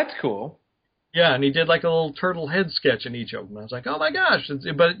 Oh, that's cool. Yeah, and he did like a little turtle head sketch in each of them. I was like, oh my gosh.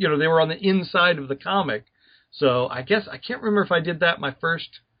 But, they were on the inside of the comic. So I guess, I can't remember if I did that my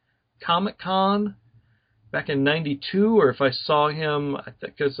first Comic-Con back in 92, or if I saw him,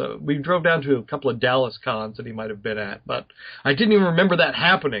 because we drove down to a couple of Dallas cons that he might have been at. But I didn't even remember that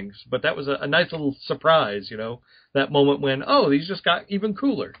happening. But that was a nice little surprise, that moment when, these just got even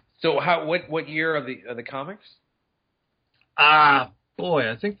cooler. So what year are the comics?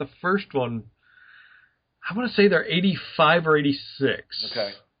 Boy, I think the first one, I want to say they're 85 or 86.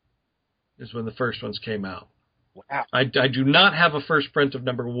 Okay. Is when the first ones came out. Wow. I do not have a first print of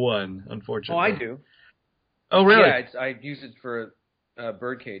number 1, unfortunately. Oh, I do. Oh, really? Yeah, I use it for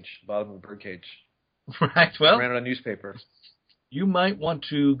Birdcage, bottom of a Birdcage. Right, well. I ran it on newspaper. You might want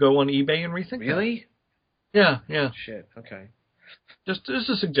to go on eBay and rethink Really? that. Yeah. Shit, okay. Just a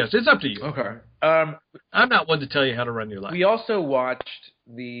suggestion. It's up to you. Okay. I'm not one to tell you how to run your life. We also watched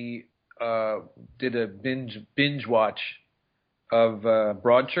did a binge watch of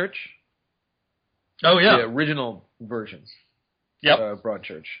Broadchurch. Oh, yeah. The original versions. Yep.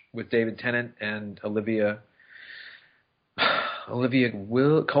 Broadchurch with David Tennant and Olivia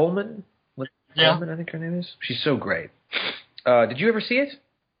Colman. Yeah. Colman, I think her name is. She's so great. Did you ever see it?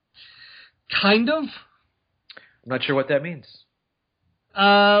 Kind of. I'm not sure what that means.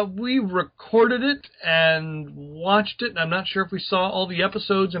 We recorded it and watched it, and I'm not sure if we saw all the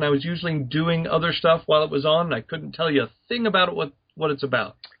episodes, and I was usually doing other stuff while it was on, and I couldn't tell you a thing about it, what it's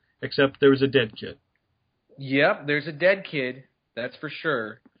about, except there was a dead kid. Yep, there's a dead kid, that's for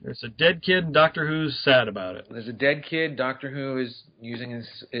sure. There's a dead kid, and Doctor Who's sad about it. There's a dead kid, Doctor Who is using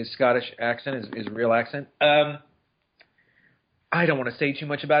his Scottish accent, his real accent. I don't want to say too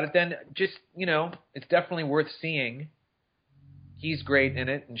much about it then. Just, it's definitely worth seeing. He's great in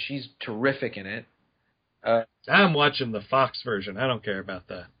it, and she's terrific in it. I'm watching the Fox version. I don't care about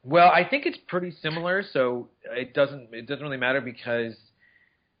that. Well, I think it's pretty similar, so it doesn't really matter because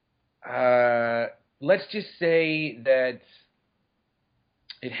let's just say that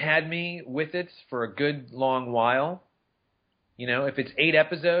it had me with it for a good long while. If it's 8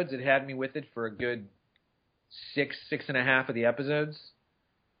 episodes, it had me with it for a good 6 and a half of the episodes.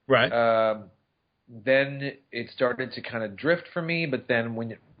 Right. Then it started to kind of drift for me, but then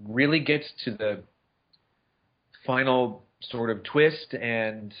when it really gets to the final sort of twist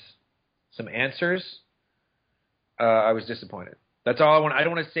and some answers, I was disappointed. That's all I want. I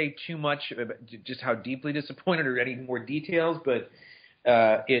don't want to say too much about just how deeply disappointed or any more details, but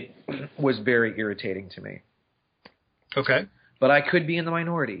it was very irritating to me. Okay. But I could be in the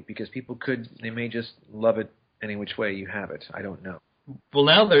minority because they may just love it any which way you have it. I don't know. Well,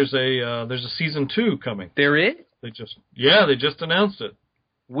 now there's a season 2 coming. There is? They just announced it.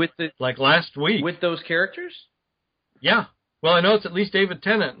 Like last week. With those characters? Yeah. Well, I know it's at least David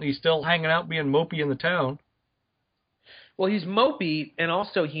Tennant, and he's still hanging out being mopey in the town. Well, he's mopey, and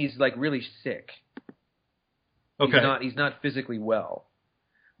also he's like really sick. Okay. He's not physically well.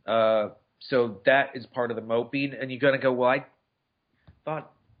 So that is part of the mopey, and you got to go, well, I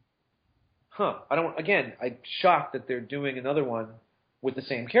thought, I'm shocked that they're doing another one with the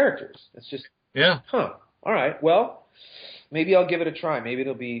same characters. It's just, Yeah. all right. Well, maybe I'll give it a try. Maybe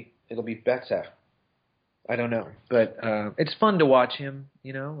it'll be better. I don't know, but it's fun to watch him.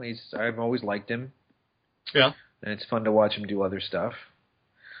 You know, I've always liked him. Yeah. And it's fun to watch him do other stuff.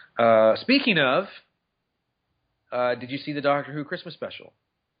 Speaking of, did you see the Doctor Who Christmas special?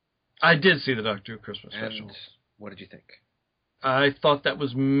 I did see the Doctor Who Christmas special. And what did you think? I thought that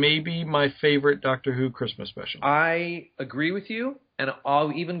was maybe my favorite Doctor Who Christmas special. I agree with you, and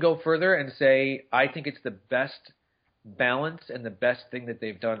I'll even go further and say I think it's the best balance and the best thing that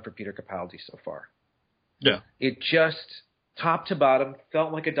they've done for Peter Capaldi so far. Yeah. It just, top to bottom,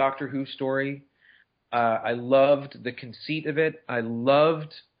 felt like a Doctor Who story. I loved the conceit of it. I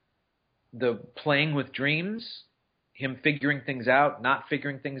loved the playing with dreams, him figuring things out, not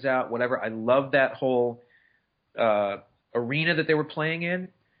figuring things out, whatever. I loved that whole arena that they were playing in,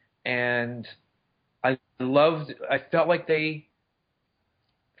 and I felt like they,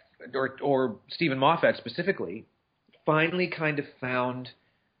 or Stephen Moffat specifically, finally kind of found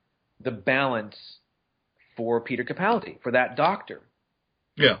the balance for Peter Capaldi, for that Doctor.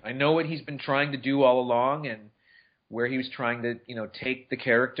 Yeah. I know what he's been trying to do all along and where he was trying to, take the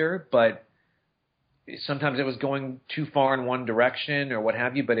character, but sometimes it was going too far in one direction or what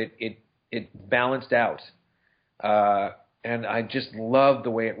have you, but it balanced out. And I just loved the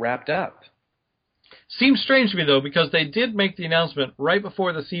way it wrapped up. Seems strange to me, though, because they did make the announcement right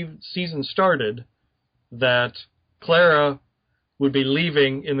before the season started that Clara would be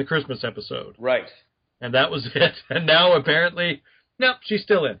leaving in the Christmas episode. Right. And that was it. And now, apparently, nope, she's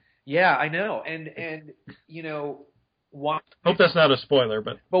still in. Yeah, I know. And hope that's not a spoiler,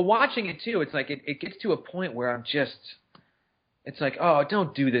 but watching it, too, it's like it gets to a point where I'm just, it's like, oh,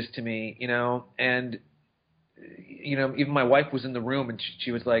 don't do this to me, and, even my wife was in the room and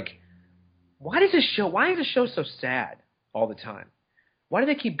she was like, why is this show so sad all the time? Why do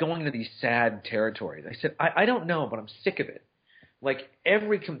they keep going into these sad territories? I said, I don't know, but I'm sick of it. Like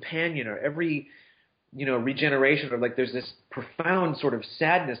every companion or every, regeneration, or like there's this profound sort of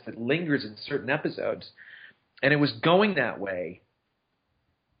sadness that lingers in certain episodes. And it was going that way.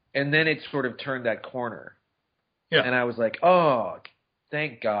 And then it sort of turned that corner. Yeah. And I was like, oh,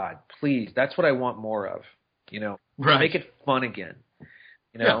 thank God, please. That's what I want more of, Right. Make it fun again.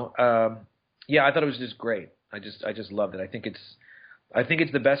 Yeah, I thought it was just great. I just loved it. I think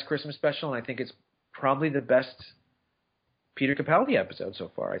it's the best Christmas special, and I think it's probably the best Peter Capaldi episode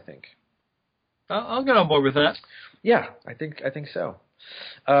so far, I think. I'll get on board with that. Yeah, I think so.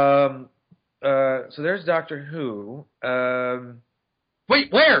 So there's Doctor Who.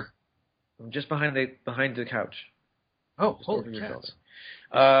 Wait, where? I'm just behind the couch. Oh, Just holy over your cats.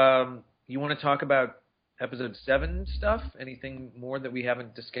 shoulder. You want to talk about episode 7 stuff? Anything more that we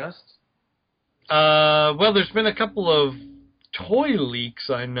haven't discussed? Well, there's been a couple of toy leaks,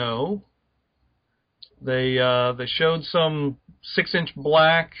 I know. They showed some 6-inch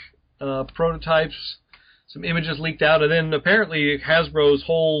black prototypes, some images leaked out, and then apparently Hasbro's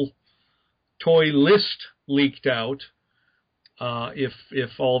whole toy list leaked out, if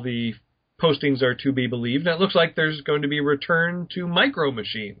all the postings are to be believed. And it looks like there's going to be a return to Micro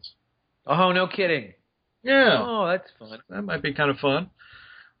Machines. Oh, no kidding. Yeah. Oh, that's fun. That might be kind of fun.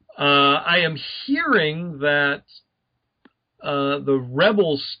 I am hearing that the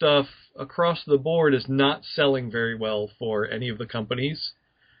Rebel stuff across the board is not selling very well for any of the companies.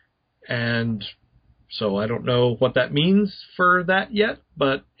 And so I don't know what that means for that yet.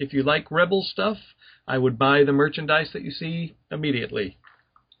 But if you like Rebel stuff, I would buy the merchandise that you see immediately.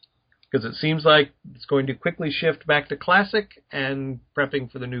 Because it seems like it's going to quickly shift back to classic and prepping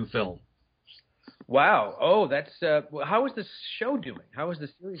for the new film. Wow. Oh, that's how is this show doing? How is the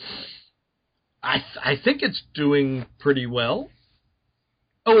series doing? I think it's doing pretty well.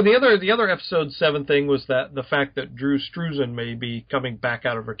 Oh, and the other episode 7 thing was that the fact that Drew Struzan may be coming back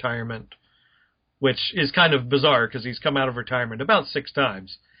out of retirement, which is kind of bizarre because he's come out of retirement about 6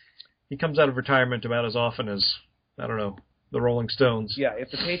 times. He comes out of retirement about as often as, I don't know, the Rolling Stones. Yeah, if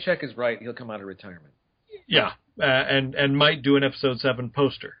the paycheck is right, he'll come out of retirement. Yeah, and might do an episode 7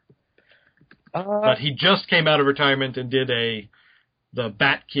 poster. But he just came out of retirement and did the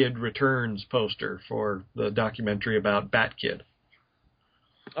Bat Kid Returns poster for the documentary about Bat Kid.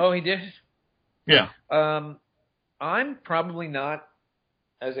 Oh, he did? Yeah. I'm probably not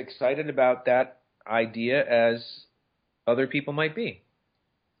as excited about that idea as other people might be.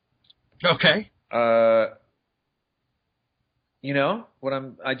 Okay.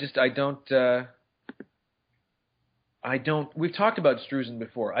 We've talked about Struzan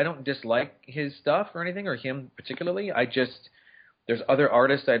before. I don't dislike his stuff or anything, or him particularly. There's other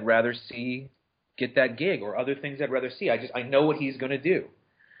artists I'd rather see get that gig or other things I'd rather see. I know what he's going to do.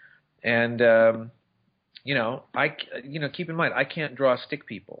 And, keep in mind, I can't draw stick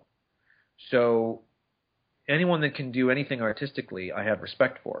people. So anyone that can do anything artistically, I have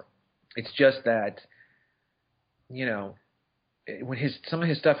respect for. It's just that, when some of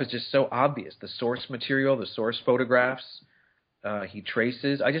his stuff is just so obvious, the source material, the source photographs, he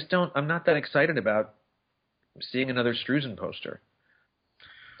traces. I'm not that excited about seeing another Struzan poster.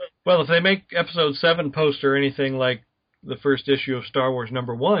 Well, if they make Episode 7 poster anything like the first issue of Star Wars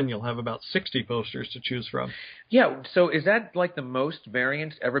 #1, you'll have about 60 posters to choose from. Yeah, so is that like the most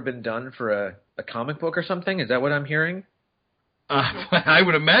variants ever been done for a comic book or something? Is that what I'm hearing? I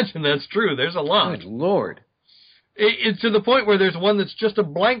would imagine that's true. There's a lot. Good Lord. It's to the point where there's one that's just a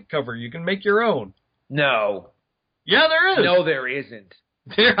blank cover. You can make your own. No. Yeah, there is. No, there isn't.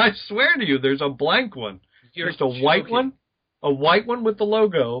 I swear to you, there's a blank one. You're just a white one. A white one with the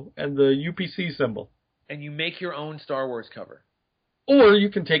logo and the UPC symbol. And you make your own Star Wars cover. Or you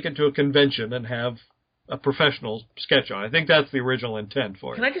can take it to a convention and have a professional sketch on it. I think that's the original intent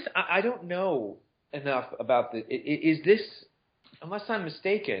for it. I don't know enough about is this, unless I'm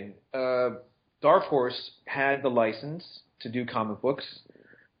mistaken, Dark Horse had the license to do comic books.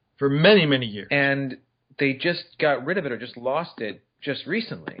 For many, many years. And they just got rid of it or just lost it just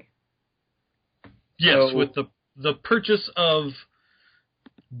recently. Yes, with the purchase of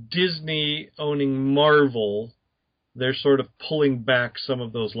Disney owning Marvel, they're sort of pulling back some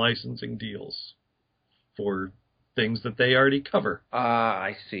of those licensing deals for things that they already cover.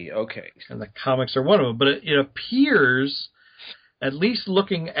 I see. Okay. And the comics are one of them. But it appears, at least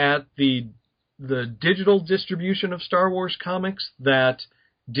looking at the digital distribution of Star Wars comics, that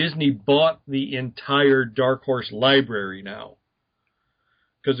Disney bought the entire Dark Horse library now.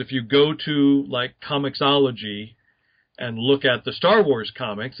 Because if you go to, like, Comixology and look at the Star Wars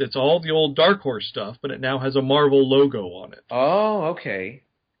comics, it's all the old Dark Horse stuff, but it now has a Marvel logo on it. Oh, okay.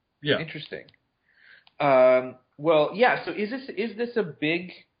 Yeah. Interesting. Well, yeah, so is this a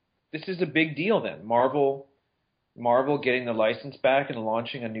big deal then? Marvel getting the license back and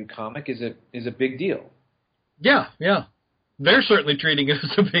launching a new comic is a big deal. Yeah. They're certainly treating it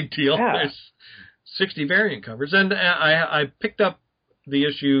as a big deal. Yeah. There's 60 variant covers. And I picked up the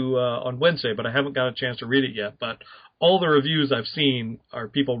issue on Wednesday, but I haven't got a chance to read it yet. But all the reviews I've seen are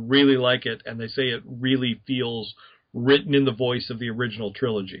people really like it, and they say it really feels written in the voice of the original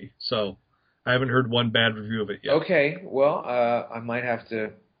trilogy. So I haven't heard one bad review of it yet. Okay, well, I might have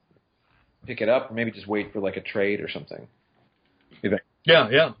to pick it up, or maybe just wait for like a trade or something.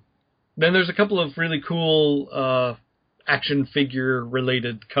 Yeah. Then there's a couple of really cool action figure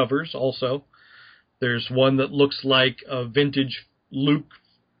related covers also. There's one that looks like a vintage Luke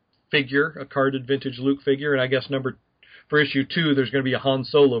figure, a carded vintage Luke figure, and I guess for issue 2 there's going to be a Han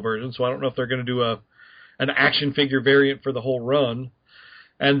Solo version, so I don't know if they're going to do an action figure variant for the whole run.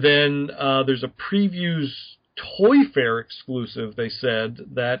 And then there's a Previews Toy Fair exclusive, they said,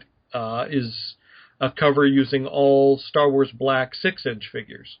 that is a cover using all Star Wars Black 6-inch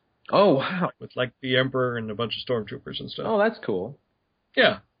figures. Oh, wow. With like the Emperor and a bunch of Stormtroopers and stuff. Oh, that's cool.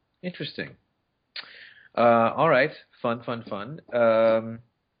 Yeah. Interesting. All right. Fun.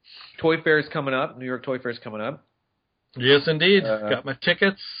 Toy Fair is coming up. New York Toy Fair is coming up. Yes, indeed. Got my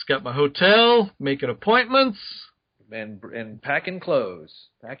tickets, got my hotel, making appointments. And packing clothes.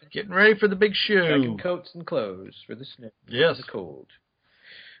 Getting ready for the big show. Packing coats and clothes for the snow. Yes. The cold.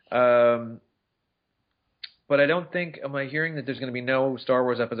 But I don't think, am I hearing that there's going to be no Star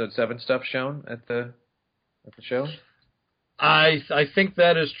Wars Episode 7 stuff shown at the show? I think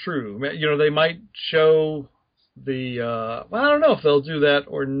that is true. You know, they might show I don't know if they'll do that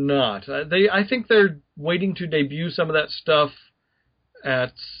or not. I think they're waiting to debut some of that stuff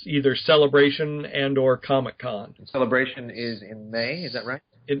at either Celebration and or Comic-Con. Celebration is in May, is that right?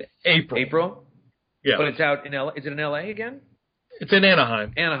 In April. April? Yeah. But it's out in L.A. Is it in L.A. again? It's in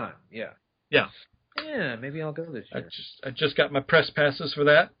Anaheim. Anaheim, yeah. Yeah. Yeah, maybe I'll go this year. I just got my press passes for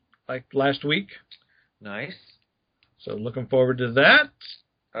that, like last week. Nice. So looking forward to that.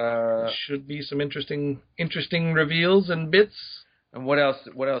 Should be some interesting reveals and bits. And what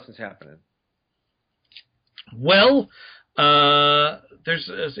else is happening? Well,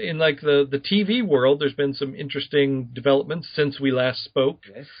 there's in like the TV world, there's been some interesting developments since we last spoke.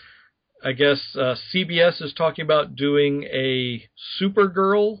 Yes. I guess CBS is talking about doing a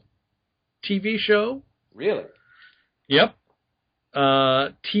Supergirl TV show. Really? Yep.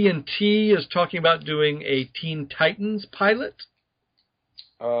 TNT is talking about doing a Teen Titans pilot.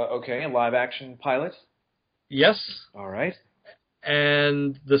 Okay, a live-action pilot? Yes. All right.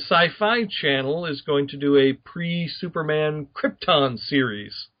 And the Sci-Fi Channel is going to do a pre-Superman Krypton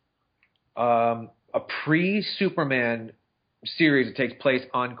series. a pre-Superman series that takes place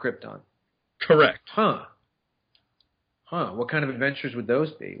on Krypton. Correct. Huh. What kind of adventures would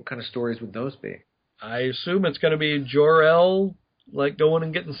those be? What kind of stories would those be? I assume it's going to be Jor-El, like going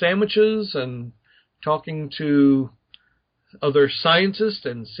and getting sandwiches and talking to other scientists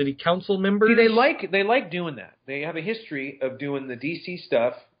and city council members. See, they like doing that. They have a history of doing the DC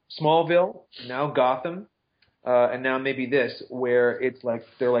stuff, Smallville, now Gotham, and now maybe this, where it's like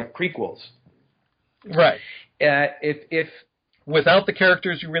they're like prequels. Right. If without the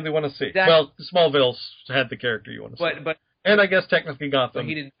characters you really want to see. Well, Smallville had the character you want to see. But and I guess technically Gotham. But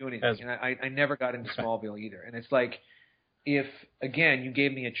he didn't do anything. And I never got into Smallville either. And it's like, if, again, you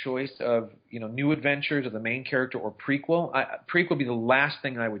gave me a choice of, New Adventures of the main character or prequel, prequel would be the last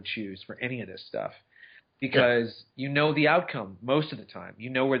thing I would choose for any of this stuff. Because you know the outcome most of the time.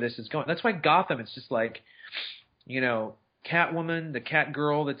 You know where this is going. That's why Gotham, it's just like, Catwoman, the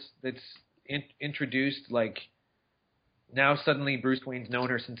Catgirl that's introduced, like, now suddenly Bruce Wayne's known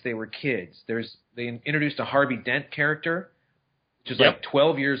her since they were kids. They introduced a Harvey Dent character, which is like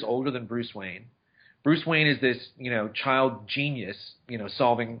 12 years older than Bruce Wayne. Bruce Wayne is this, child genius,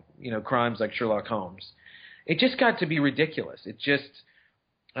 solving, crimes like Sherlock Holmes. It just got to be ridiculous.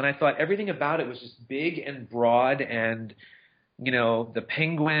 And I thought everything about it was just big and broad and, the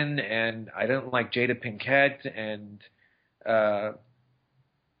Penguin, and I don't like Jada Pinkett, and,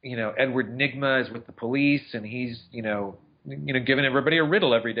 Edward Nygma is with the police, and he's, giving everybody a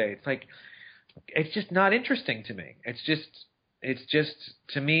riddle every day. It's like, it's just not interesting to me. It's just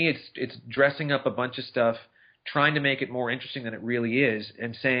to me, it's dressing up a bunch of stuff, trying to make it more interesting than it really is,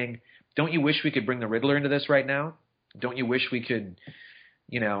 and saying, don't you wish we could bring the Riddler into this right now? Don't you wish we could,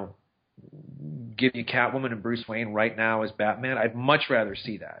 give you Catwoman and Bruce Wayne right now as Batman? I'd much rather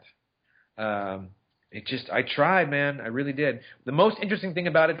see that. I tried, man. I really did. The most interesting thing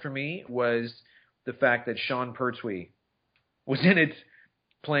about it for me was the fact that Sean Pertwee was in it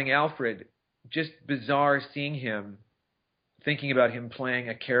playing Alfred. Just bizarre seeing him, thinking about him playing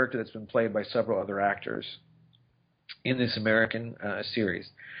a character that's been played by several other actors in this American series.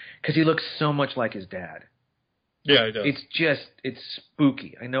 Because he looks so much like his dad. Yeah, he does. It's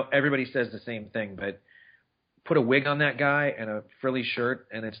spooky. I know everybody says the same thing, but put a wig on that guy and a frilly shirt,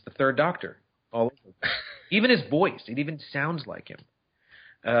 and it's the Third Doctor. All over. Even his voice, it even sounds like him.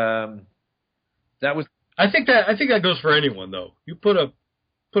 That was. I think that goes for anyone though. You put a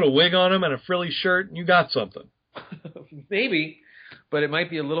wig on him and a frilly shirt, and you got something. Maybe, but it might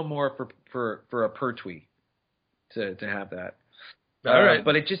be a little more for a Pertwee to have that. All right,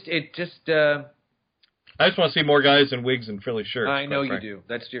 but it just. I just want to see more guys in wigs and frilly shirts. I know you do.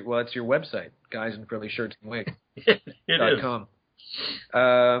 That's your website, guys in frilly shirts and wigs. It is. .com.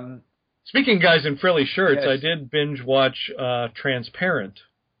 Speaking of guys in frilly shirts, yes. I did binge watch Transparent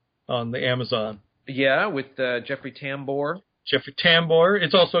on the Amazon. Yeah, with Jeffrey Tambor. Jeffrey Tambor.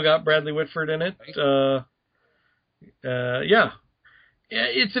 It's also got Bradley Whitford in it. Yeah,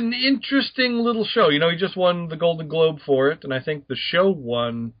 it's an interesting little show. He just won the Golden Globe for it, and I think the show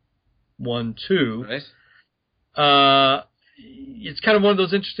won too. Nice. It's kind of one of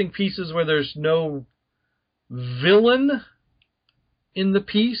those interesting pieces where there's no villain in the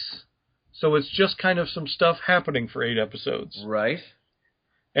piece. So it's just kind of some stuff happening for 8 episodes. Right.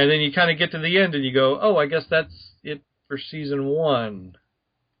 And then you kind of get to the end and you go, oh, I guess that's it for season 1.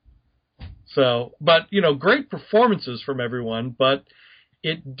 So, but, great performances from everyone, but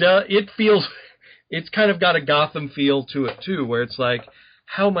it feels, it's kind of got a Gotham feel to it too, where it's like,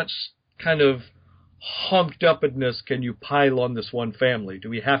 how much kind of honked upness can you pile on this one family? Do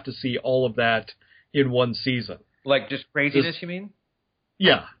we have to see all of that in one season? Like just craziness, you mean?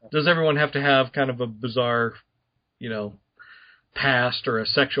 Yeah. Does everyone have to have kind of a bizarre, past or a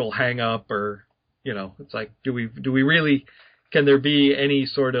sexual hang-up or, it's like, do we really, can there be any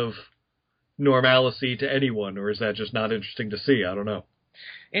sort of normalcy to anyone, or is that just not interesting to see? I don't know.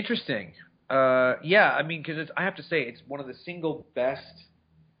 Interesting. Yeah, I mean, because I have to say, it's one of the single best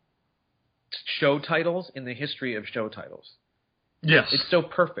show titles in the history of show titles. Yes. It's so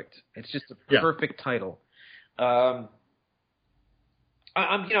perfect. It's just a perfect title. I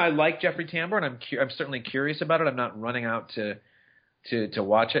like Jeffrey Tambor, and I'm certainly curious about it. I'm not running out to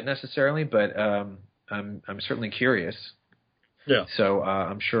watch it necessarily, but I'm certainly curious. Yeah. So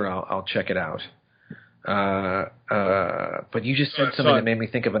I'm sure I'll check it out. But you just said something that made me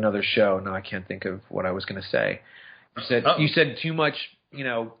think of another show. No, I can't think of what I was going to say. You said too much.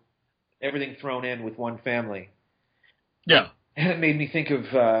 Everything thrown in with one family. Yeah. And it made me think of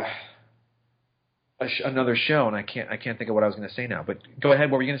another show, and I can't think of what I was going to say now. But go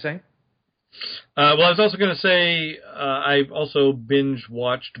ahead. What were you going to say? Well, I was also going to say I've also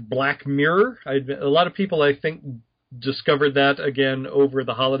binge-watched Black Mirror. A lot of people, I think, discovered that again over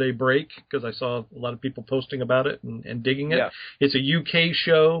the holiday break because I saw a lot of people posting about it and digging it. Yeah. It's a UK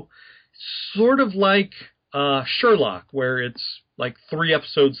show, sort of like Sherlock, where it's like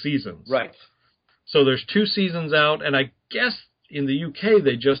 3-episode seasons. Right. So there's 2 seasons out, and I guess in the UK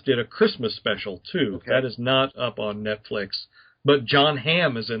they just did a Christmas special, too. Okay. That is not up on Netflix. But John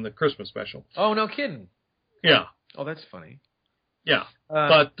Hamm is in the Christmas special. Oh, no kidding. Yeah. Oh, that's funny. Yeah.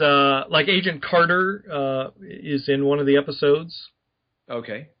 But like Agent Carter is in one of the episodes.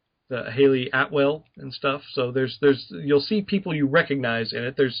 Okay. The Haley Atwell and stuff. So there's you'll see people you recognize in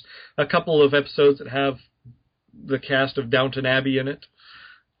it. There's a couple of episodes that have the cast of Downton Abbey in it,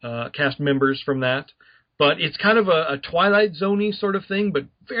 cast members from that. But it's kind of a Twilight Zone-y sort of thing, but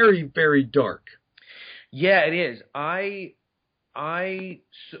very, very dark. Yeah, it is. I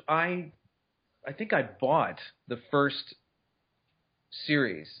think I bought the first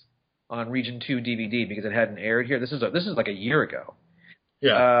series on Region 2 DVD because it hadn't aired here. This is like a year ago.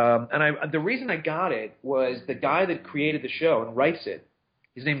 Yeah. And the reason I got it was the guy that created the show and writes it.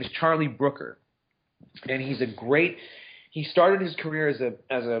 His name is Charlie Brooker, and he started his career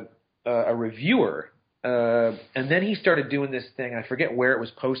as a reviewer. And then he started doing this thing. I forget where it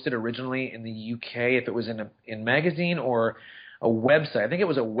was posted originally in the UK, if it was in magazine or a website. I think it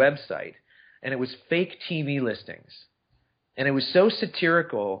was a website, and it was fake TV listings. And it was so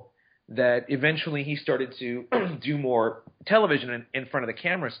satirical that eventually he started to do more television in front of the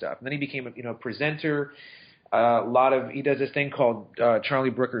camera stuff. And then he became a presenter. He does this thing called Charlie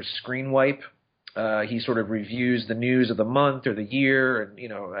Brooker's Screen Wipe. He sort of reviews the news of the month or the year and,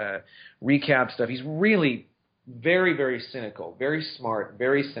 recap stuff. He's really very, very cynical, very smart,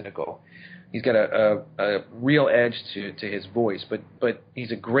 very cynical. He's got a real edge to his voice, but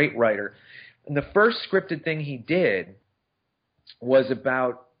he's a great writer. And the first scripted thing he did was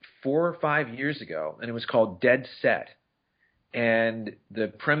about 4 or 5 years ago, and it was called Dead Set. And the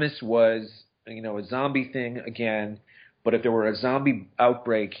premise was, a zombie thing again, but if there were a zombie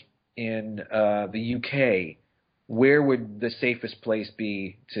outbreak in the UK, where would the safest place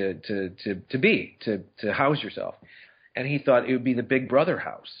be to house yourself? And he thought it would be the Big Brother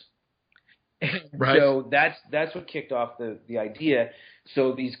house. Right. So that's what kicked off the idea.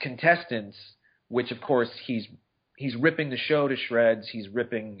 So these contestants, which of course he's ripping the show to shreds. He's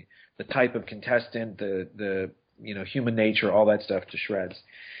ripping the type of contestant, the human nature, all that stuff to shreds.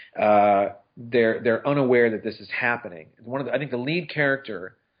 They're unaware that this is happening. I think the lead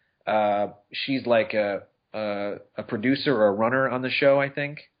character, she's like a producer or a runner on the show, I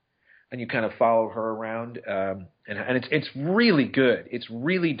think, and you kind of follow her around. And it's really good. It's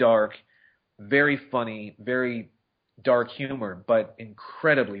really dark, very funny, very dark humor, but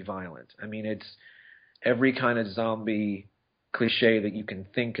incredibly violent. I mean, it's every kind of zombie cliche that you can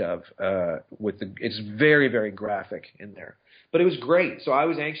think of. It's very, very graphic in there, but it was great. So I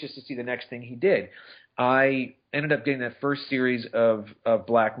was anxious to see the next thing he did. I ended up getting that first series of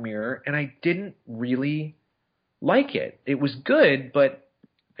Black Mirror, and I didn't really like it. It was good, but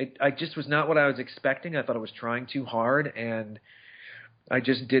I just was not what I was expecting. I thought it was trying too hard, and I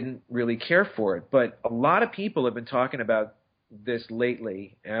just didn't really care for it. But a lot of people have been talking about this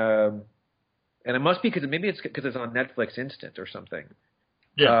lately, and it must be because it's on Netflix Instant or something.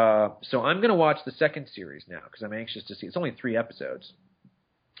 Yeah. So I'm going to watch the second series now because I'm anxious to see. It's only 3 episodes.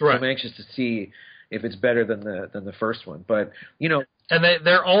 Right. So I'm anxious to see if it's better than the first one. But and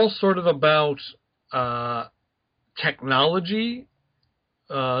they're all sort of about technology,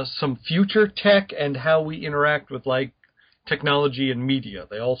 some future tech, and how we interact with like technology and media.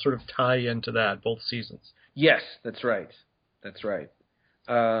 They all sort of tie into that, both seasons. Yes, that's right. That's right.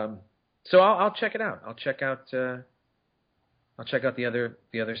 So I'll check it out. I'll check out the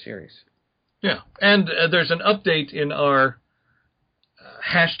other series. Yeah, and there's an update in our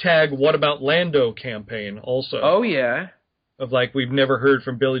hashtag What About Lando campaign also. Oh yeah. Of like we've never heard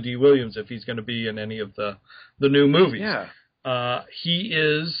from Billy D. Williams if he's going to be in any of the new movies. Yeah. He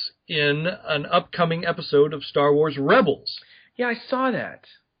is in an upcoming episode of Star Wars Rebels. Yeah, I saw that.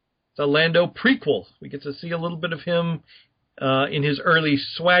 The Lando prequel. We get to see a little bit of him in his early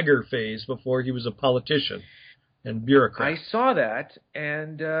swagger phase before he was a politician and bureaucrat. I saw that,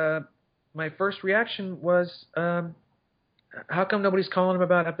 and my first reaction was, how come nobody's calling him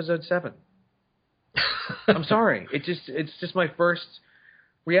about Episode 7? I'm sorry. It's just my first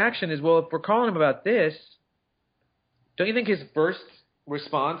reaction is, well, if we're calling him about this, don't you think his first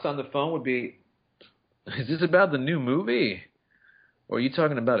response on the phone would be, is this about the new movie? Or are you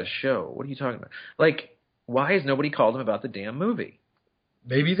talking about a show? What are you talking about? Like, why has nobody called him about the damn movie?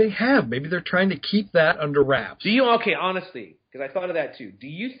 Maybe they have. Maybe they're trying to keep that under wraps. Okay, honestly, because I thought of that too. Do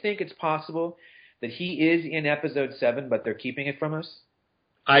you think it's possible that he is in episode 7, but they're keeping it from us?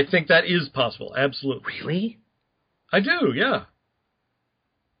 I think that is possible. Absolutely. Really? I do, yeah.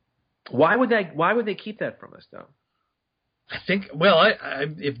 Why would they keep that from us, though? I think, well,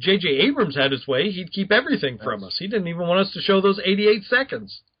 if J.J. Abrams had his way, he'd keep everything from us. He didn't even want us to show those 88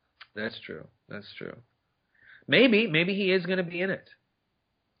 seconds. That's true. Maybe he is going to be in it.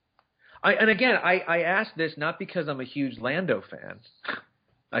 I asked this not because I'm a huge Lando fan.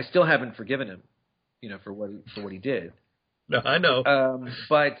 I still haven't forgiven him, for what he did. No, I know.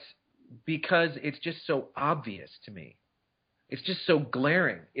 But because it's just so obvious to me. It's just so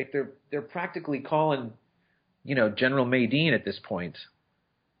glaring. If they're practically calling, General Madine at this point,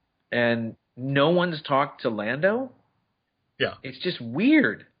 and no one's talked to Lando. Yeah, it's just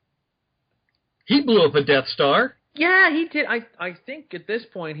weird. He blew up a Death Star. Yeah, he did. I think at this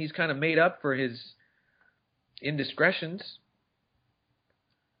point he's kind of made up for his indiscretions.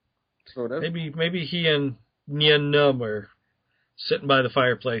 Sort of. Maybe he and Nien Nunb are sitting by the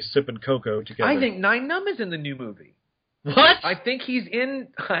fireplace sipping cocoa together. I think Nien Nunb is in the new movie. What? I think he's in.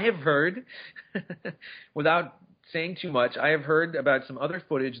 I have heard, without saying too much, I have heard about some other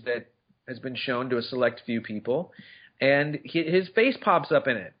footage that has been shown to a select few people, and his face pops up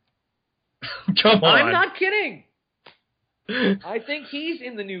in it. Come on. I'm not kidding. I think he's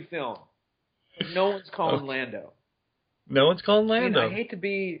in the new film. No one's calling Lando. No one's calling Lando. I hate to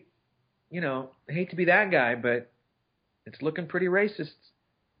be, that guy, but it's looking pretty racist.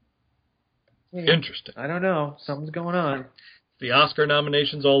 Interesting. I don't know. Something's going on. The Oscar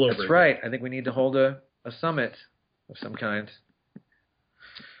nominations all over. That's right. I think we need to hold a summit of some kind.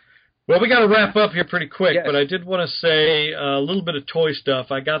 Well, we got to wrap up here pretty quick, yes. But I did want to say a little bit of toy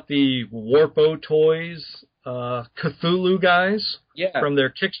stuff. I got the Warpo Toys Cthulhu guys from their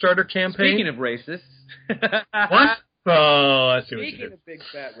Kickstarter campaign. Speaking of racists. What? Oh, I see what you did. Speaking of big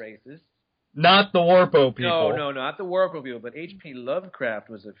fat racists. Not the Warpo people. No, not the Warpo people, but H.P. Lovecraft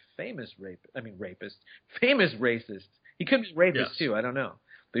was a famous rapist. Famous racist. He could be a rapist too, I don't know.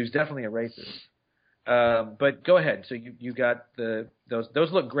 But he was definitely a racist. But go ahead. So you got those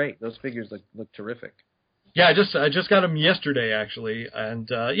look great. Those figures look terrific. Yeah, I just got them yesterday actually, and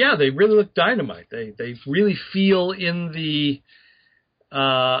they really look dynamite. They really feel in the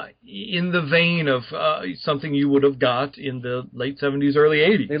vein of something you would have got in the late 70s, early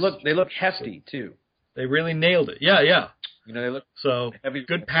 80s. They look hefty too. They really nailed it. Yeah. They look so heavy.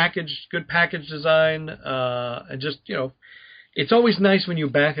 Good package design, and just it's always nice when you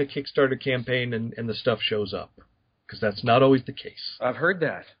back a Kickstarter campaign and the stuff shows up, because that's not always the case. I've heard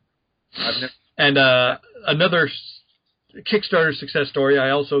that. And another Kickstarter success story,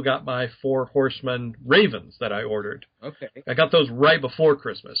 I also got my 4 Horsemen Ravens that I ordered. Okay. I got those right before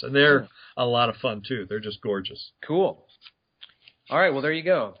Christmas, and they're a lot of fun, too. They're just gorgeous. Cool. All right, well, there you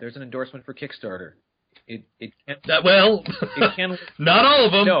go. There's an endorsement for Kickstarter. It can, it can not all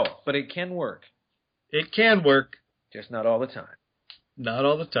of them. No, but it can work. It can work. Just not all the time. Not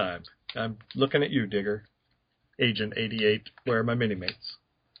all the time. I'm looking at you, Digger. Agent 88, where are my mini-mates?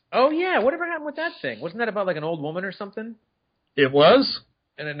 Oh, yeah. Whatever happened with that thing? Wasn't that about like an old woman or something? It was.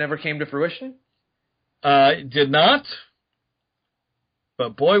 And it never came to fruition? It did not.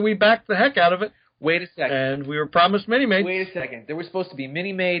 But boy, we backed the heck out of it. Wait a second. And we were promised mini-mates. Wait a second. There were supposed to be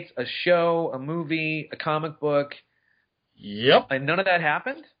mini-mates, a show, a movie, a comic book. Yep. And none of that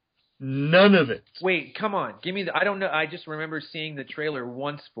happened? None of it. Wait, come on. Give me I don't know. I just remember seeing the trailer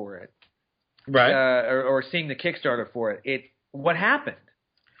once for it. Right. Or seeing the Kickstarter for it. What happened?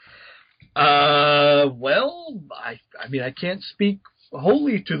 Well, I mean, I can't speak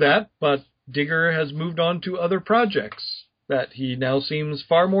wholly to that, but Digger has moved on to other projects that he now seems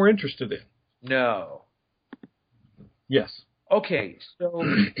far more interested in. No. Yes. Okay,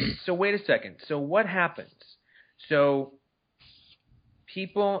 so wait a second. So what happens? So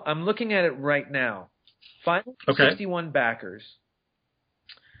people, I'm looking at it right now. 561 backers.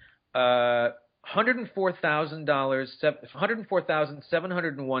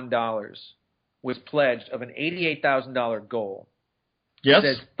 $104,701 was pledged of an $88,000 goal. Yes.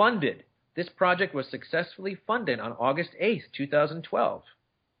 It says funded. This project was successfully funded on August 8th, 2012.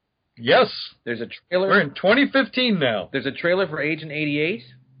 Yes. There's a trailer. We're in 2015 now. There's a trailer for Agent 88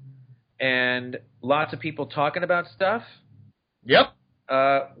 and lots of people talking about stuff. Yep.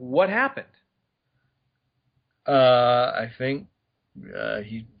 What happened? I think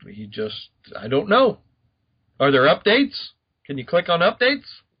he just, I don't know. Are there updates? Can you click on updates?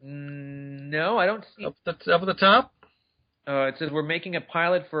 No, I don't see. Up at the top? It says we're making a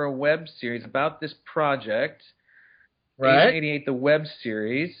pilot for a web series about this project. Right. Agent 88, the web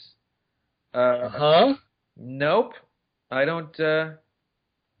series. Nope. I don't see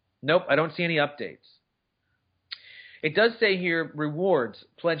any updates. It does say here, rewards.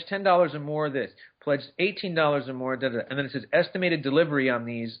 Pledge $10 or more of this. Pledge $18 or more. And then it says estimated delivery on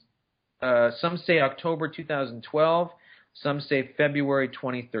these. Some say October 2012. Some say February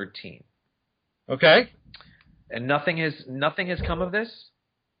 2013. Okay. And nothing has come of this?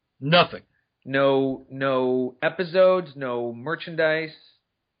 Nothing. No episodes, no merchandise,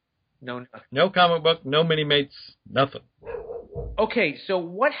 no nothing. No comic book, no mini-mates, nothing. Okay, so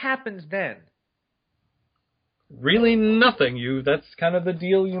what happens then? Really nothing. That's kind of the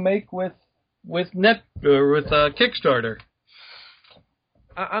deal you make with Kickstarter.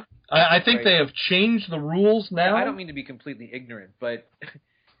 I think they have changed the rules now. I don't mean to be completely ignorant, but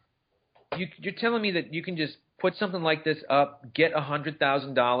you're telling me that you can just put something like this up, get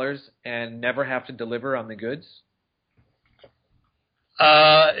 $100,000, and never have to deliver on the goods?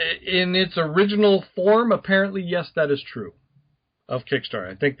 In its original form, apparently, yes, that is true of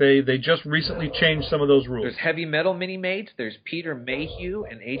Kickstarter. I think they just recently changed some of those rules. There's Heavy Metal mini-mates. There's Peter Mayhew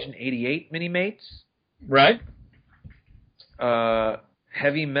and Agent 88 mini-mates. Right.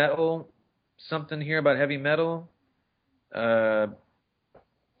 Heavy Metal, something here about Heavy Metal.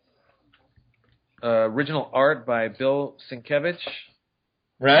 Original art by Bill Sienkiewicz.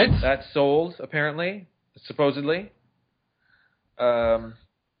 Right. That's sold, apparently, supposedly. I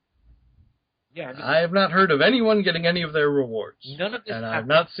have not heard of anyone getting any of their rewards. None of this and I've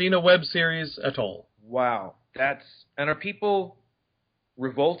not seen a web series at all. Wow. And are people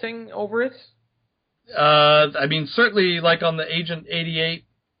revolting over it? I mean, certainly, like on the Agent 88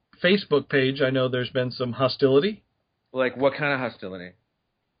 Facebook page, I know there's been some hostility. Like, what kind of hostility?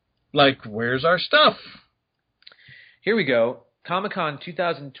 Like, where's our stuff? Here we go. Comic-Con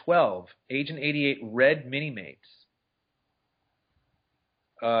 2012, Agent 88 Red Mini-Mates.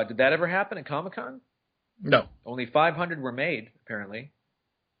 Did that ever happen at Comic-Con? No. Only 500 were made, apparently.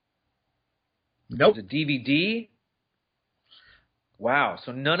 Nope. There's a DVD. Wow.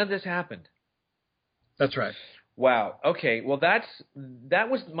 So none of this happened. That's right. Wow. Okay. Well, that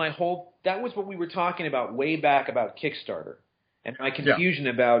was what we were talking about way back about Kickstarter, and my confusion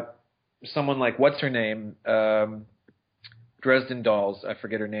about someone like what's her name, Dresden Dolls. I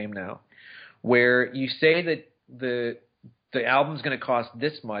forget her name now. Where you say that the album's going to cost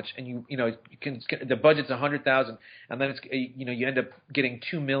this much, and you can the budget's $100,000, and then it's you end up getting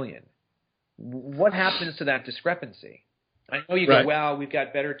 $2 million. What happens to that discrepancy? I know you go, well, we've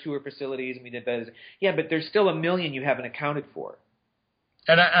got better tour facilities and we did better. Yeah, but there's still $1 million you haven't accounted for.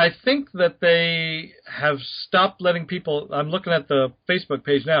 And I think that they have stopped letting people. I'm looking at the Facebook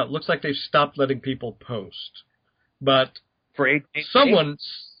page now. It looks like they've stopped letting people post, but for someone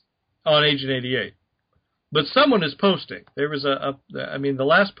on Agent 88. But someone is posting. There was the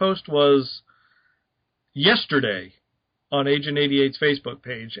last post was yesterday on Agent 88's Facebook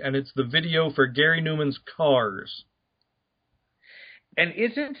page, and it's the video for Gary Newman's Cars. And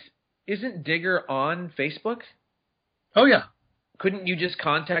isn't Digger on Facebook? Oh, yeah. Couldn't you just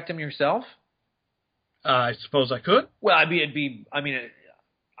contact him yourself? I suppose I could. Well, I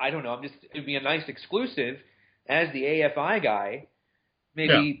don't know. It'd be a nice exclusive as the AFI guy.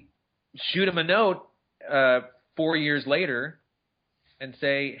 Maybe shoot him a note 4 years later and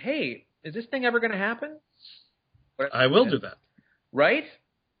say, hey, is this thing ever going to happen? I will do that. Right?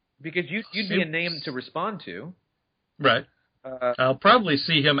 Because you'd be a name to respond to. Right. I'll probably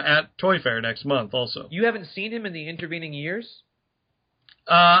see him at Toy Fair next month also. You haven't seen him in the intervening years?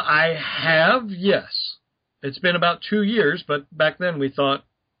 I have, yes. It's been about 2 years, but back then we thought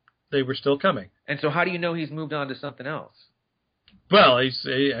they were still coming. And so how do you know he's moved on to something else? Well, he's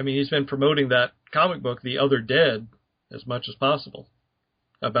been promoting that comic book, The Other Dead, as much as possible,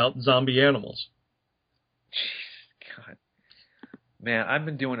 about zombie animals. Jeez, God. Man, I've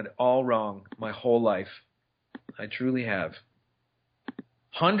been doing it all wrong my whole life. I truly have.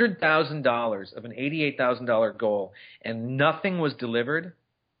 $100,000 of an $88,000 goal, and nothing was delivered?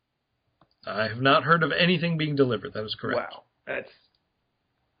 I have not heard of anything being delivered. That is correct. Wow.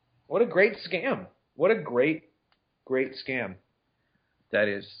 What a great scam. What a great, great scam that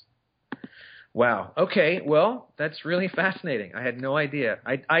is. Wow. Okay, well, that's really fascinating. I had no idea.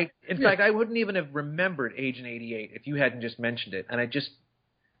 In fact, I wouldn't even have remembered Agent 88 if you hadn't just mentioned it. And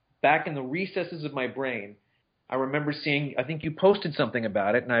back in the recesses of my brain, I remember seeing, I think you posted something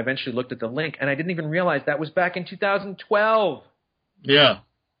about it, and I eventually looked at the link, and I didn't even realize that was back in 2012. Yeah.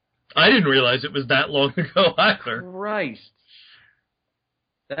 I didn't realize it was that long ago either. Christ.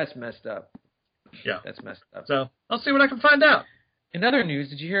 That's messed up. Yeah. That's messed up. So, I'll see what I can find out. In other news,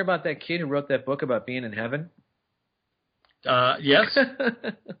 did you hear about that kid who wrote that book about being in heaven? Yes.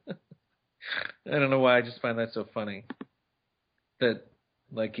 I don't know why. I just find that so funny. That,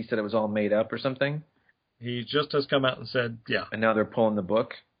 like, he said it was all made up or something. He just has come out and said, yeah. And now they're pulling the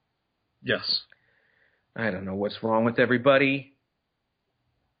book. Yes. I don't know what's wrong with everybody.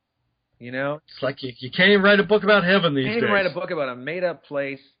 You know? It's like you can't even write a book about heaven these days. You can't even write a book about a made-up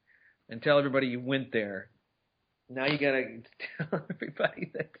place and tell everybody you went there. Now you got to tell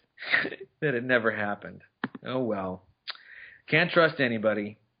everybody that it never happened. Oh, well. Can't trust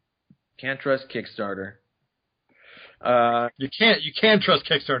anybody. Can't trust Kickstarter. You can trust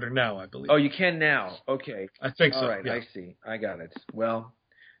Kickstarter now, I believe. Oh, you can now. Okay. I think so. All right, yeah. I see. I got it. Well,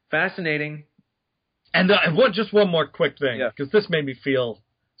 fascinating. And just one more quick thing, because this made me feel,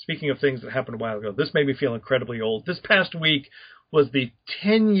 speaking of things that happened a while ago, this made me feel incredibly old. This past week was the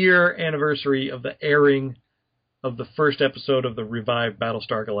 10-year anniversary of the airing of the first episode of the revived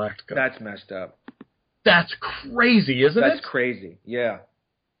Battlestar Galactica. That's messed up. That's crazy, isn't it? That's crazy, yeah.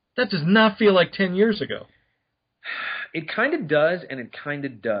 That does not feel like 10 years ago. It kind of does, and it kind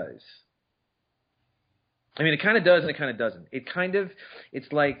of does. I mean, it kind of does, and it kind of doesn't.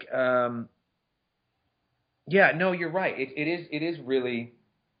 It's like, yeah, no, you're right. It is really,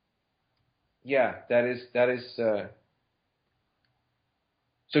 yeah, that is.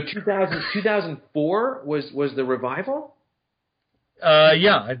 So 2004 was the revival?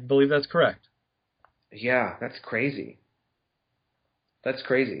 Yeah, I believe that's correct. Yeah, that's crazy. That's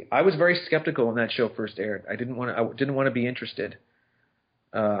crazy. I was very skeptical when that show first aired. I didn't want to be interested.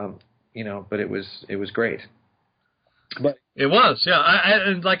 But it was great. But it was, yeah.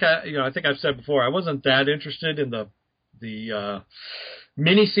 I think I've said before, I wasn't that interested in the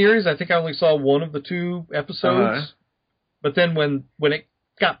miniseries. I think I only saw one of the 2 episodes. But then when it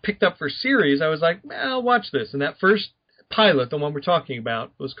got picked up for series, I was like, I'll watch this. And that first pilot, the one we're talking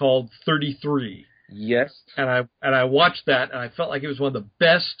about, was called 33. Yes. And I watched that, and I felt like it was one of the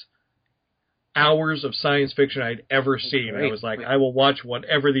best hours of science fiction I'd ever seen. I was like, I will watch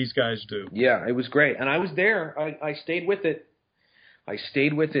whatever these guys do. Yeah, it was great. And I was there. I stayed with it. I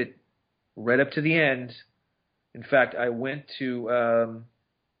stayed with it right up to the end. In fact, I went to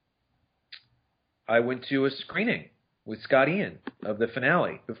a screening with Scott Ian of the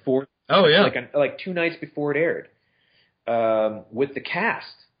finale before. Oh yeah, like 2 nights before it aired, with the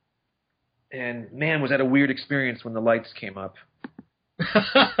cast. And man, was that a weird experience when the lights came up.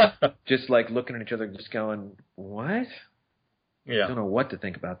 Just like looking at each other, just going, "What?" Yeah, I don't know what to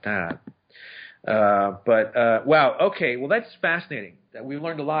think about that. But wow, okay, well that's fascinating. We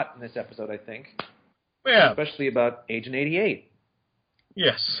learned a lot in this episode, I think. Yeah, especially about Agent 88.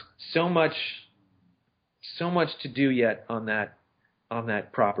 Yes, so much to do yet on that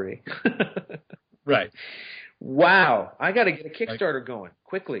property. Right. Wow, I got to get a Kickstarter going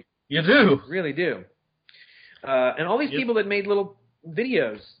quickly. You do, really do. And all these people that made little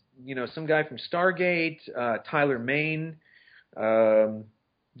videos, some guy from Stargate, Tyler Main,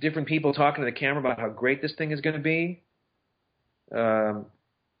 different people talking to the camera about how great this thing is going to be. And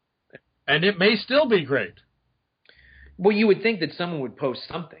it may still be great. Well, you would think that someone would post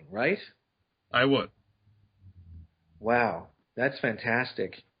something, right? I would. Wow, that's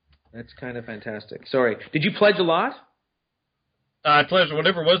fantastic. That's kind of fantastic. Sorry, did you pledge a lot? I pledged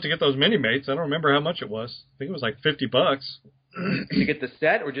whatever it was to get those mini-mates. I don't remember how much it was. I think it was like $50. To get the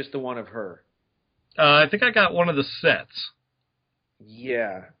set or just the one of her? I think I got one of the sets.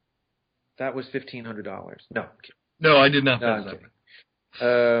 Yeah. That was $1,500. No. No, I did not pledge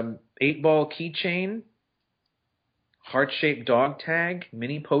that. 8-ball keychain, heart-shaped dog tag,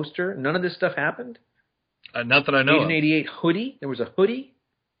 mini poster. None of this stuff happened? Not that I know Agent 88 hoodie. There was a hoodie.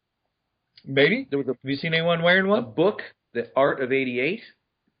 Maybe? Have you seen anyone wearing one? A book, The Art of 88,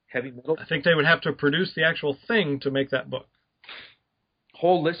 heavy metal. I think they would have to produce the actual thing to make that book.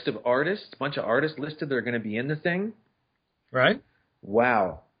 Whole list of artists, a bunch of artists listed that are going to be in the thing. Right.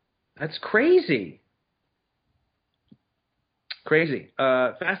 Wow. That's crazy. Crazy.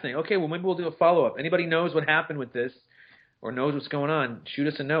 Fascinating. Okay, well, maybe we'll do a follow-up. Anybody knows what happened with this or knows what's going on, shoot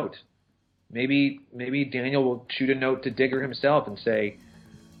us a note. Maybe Daniel will shoot a note to Digger himself and say,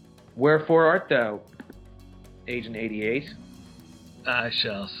 "Wherefore art thou, Agent 88? I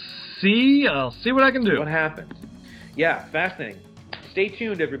shall see. I'll see what I can do. What happened? Yeah, fascinating. Stay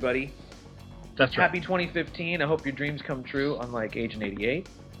tuned, everybody. That's right. Happy 2015. I hope your dreams come true, unlike Agent 88.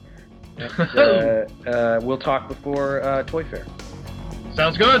 And, we'll talk before Toy Fair.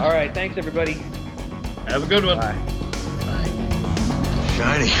 Sounds good. All right. Thanks, everybody. Have a good one. Bye. Bye.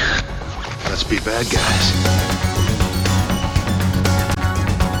 Shiny. Let's be bad guys.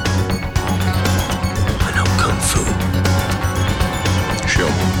 Kung Fu. Show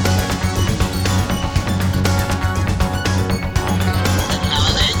me.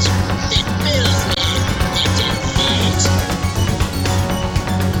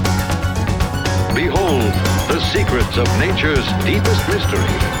 secrets of nature's deepest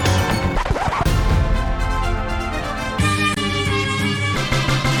mystery.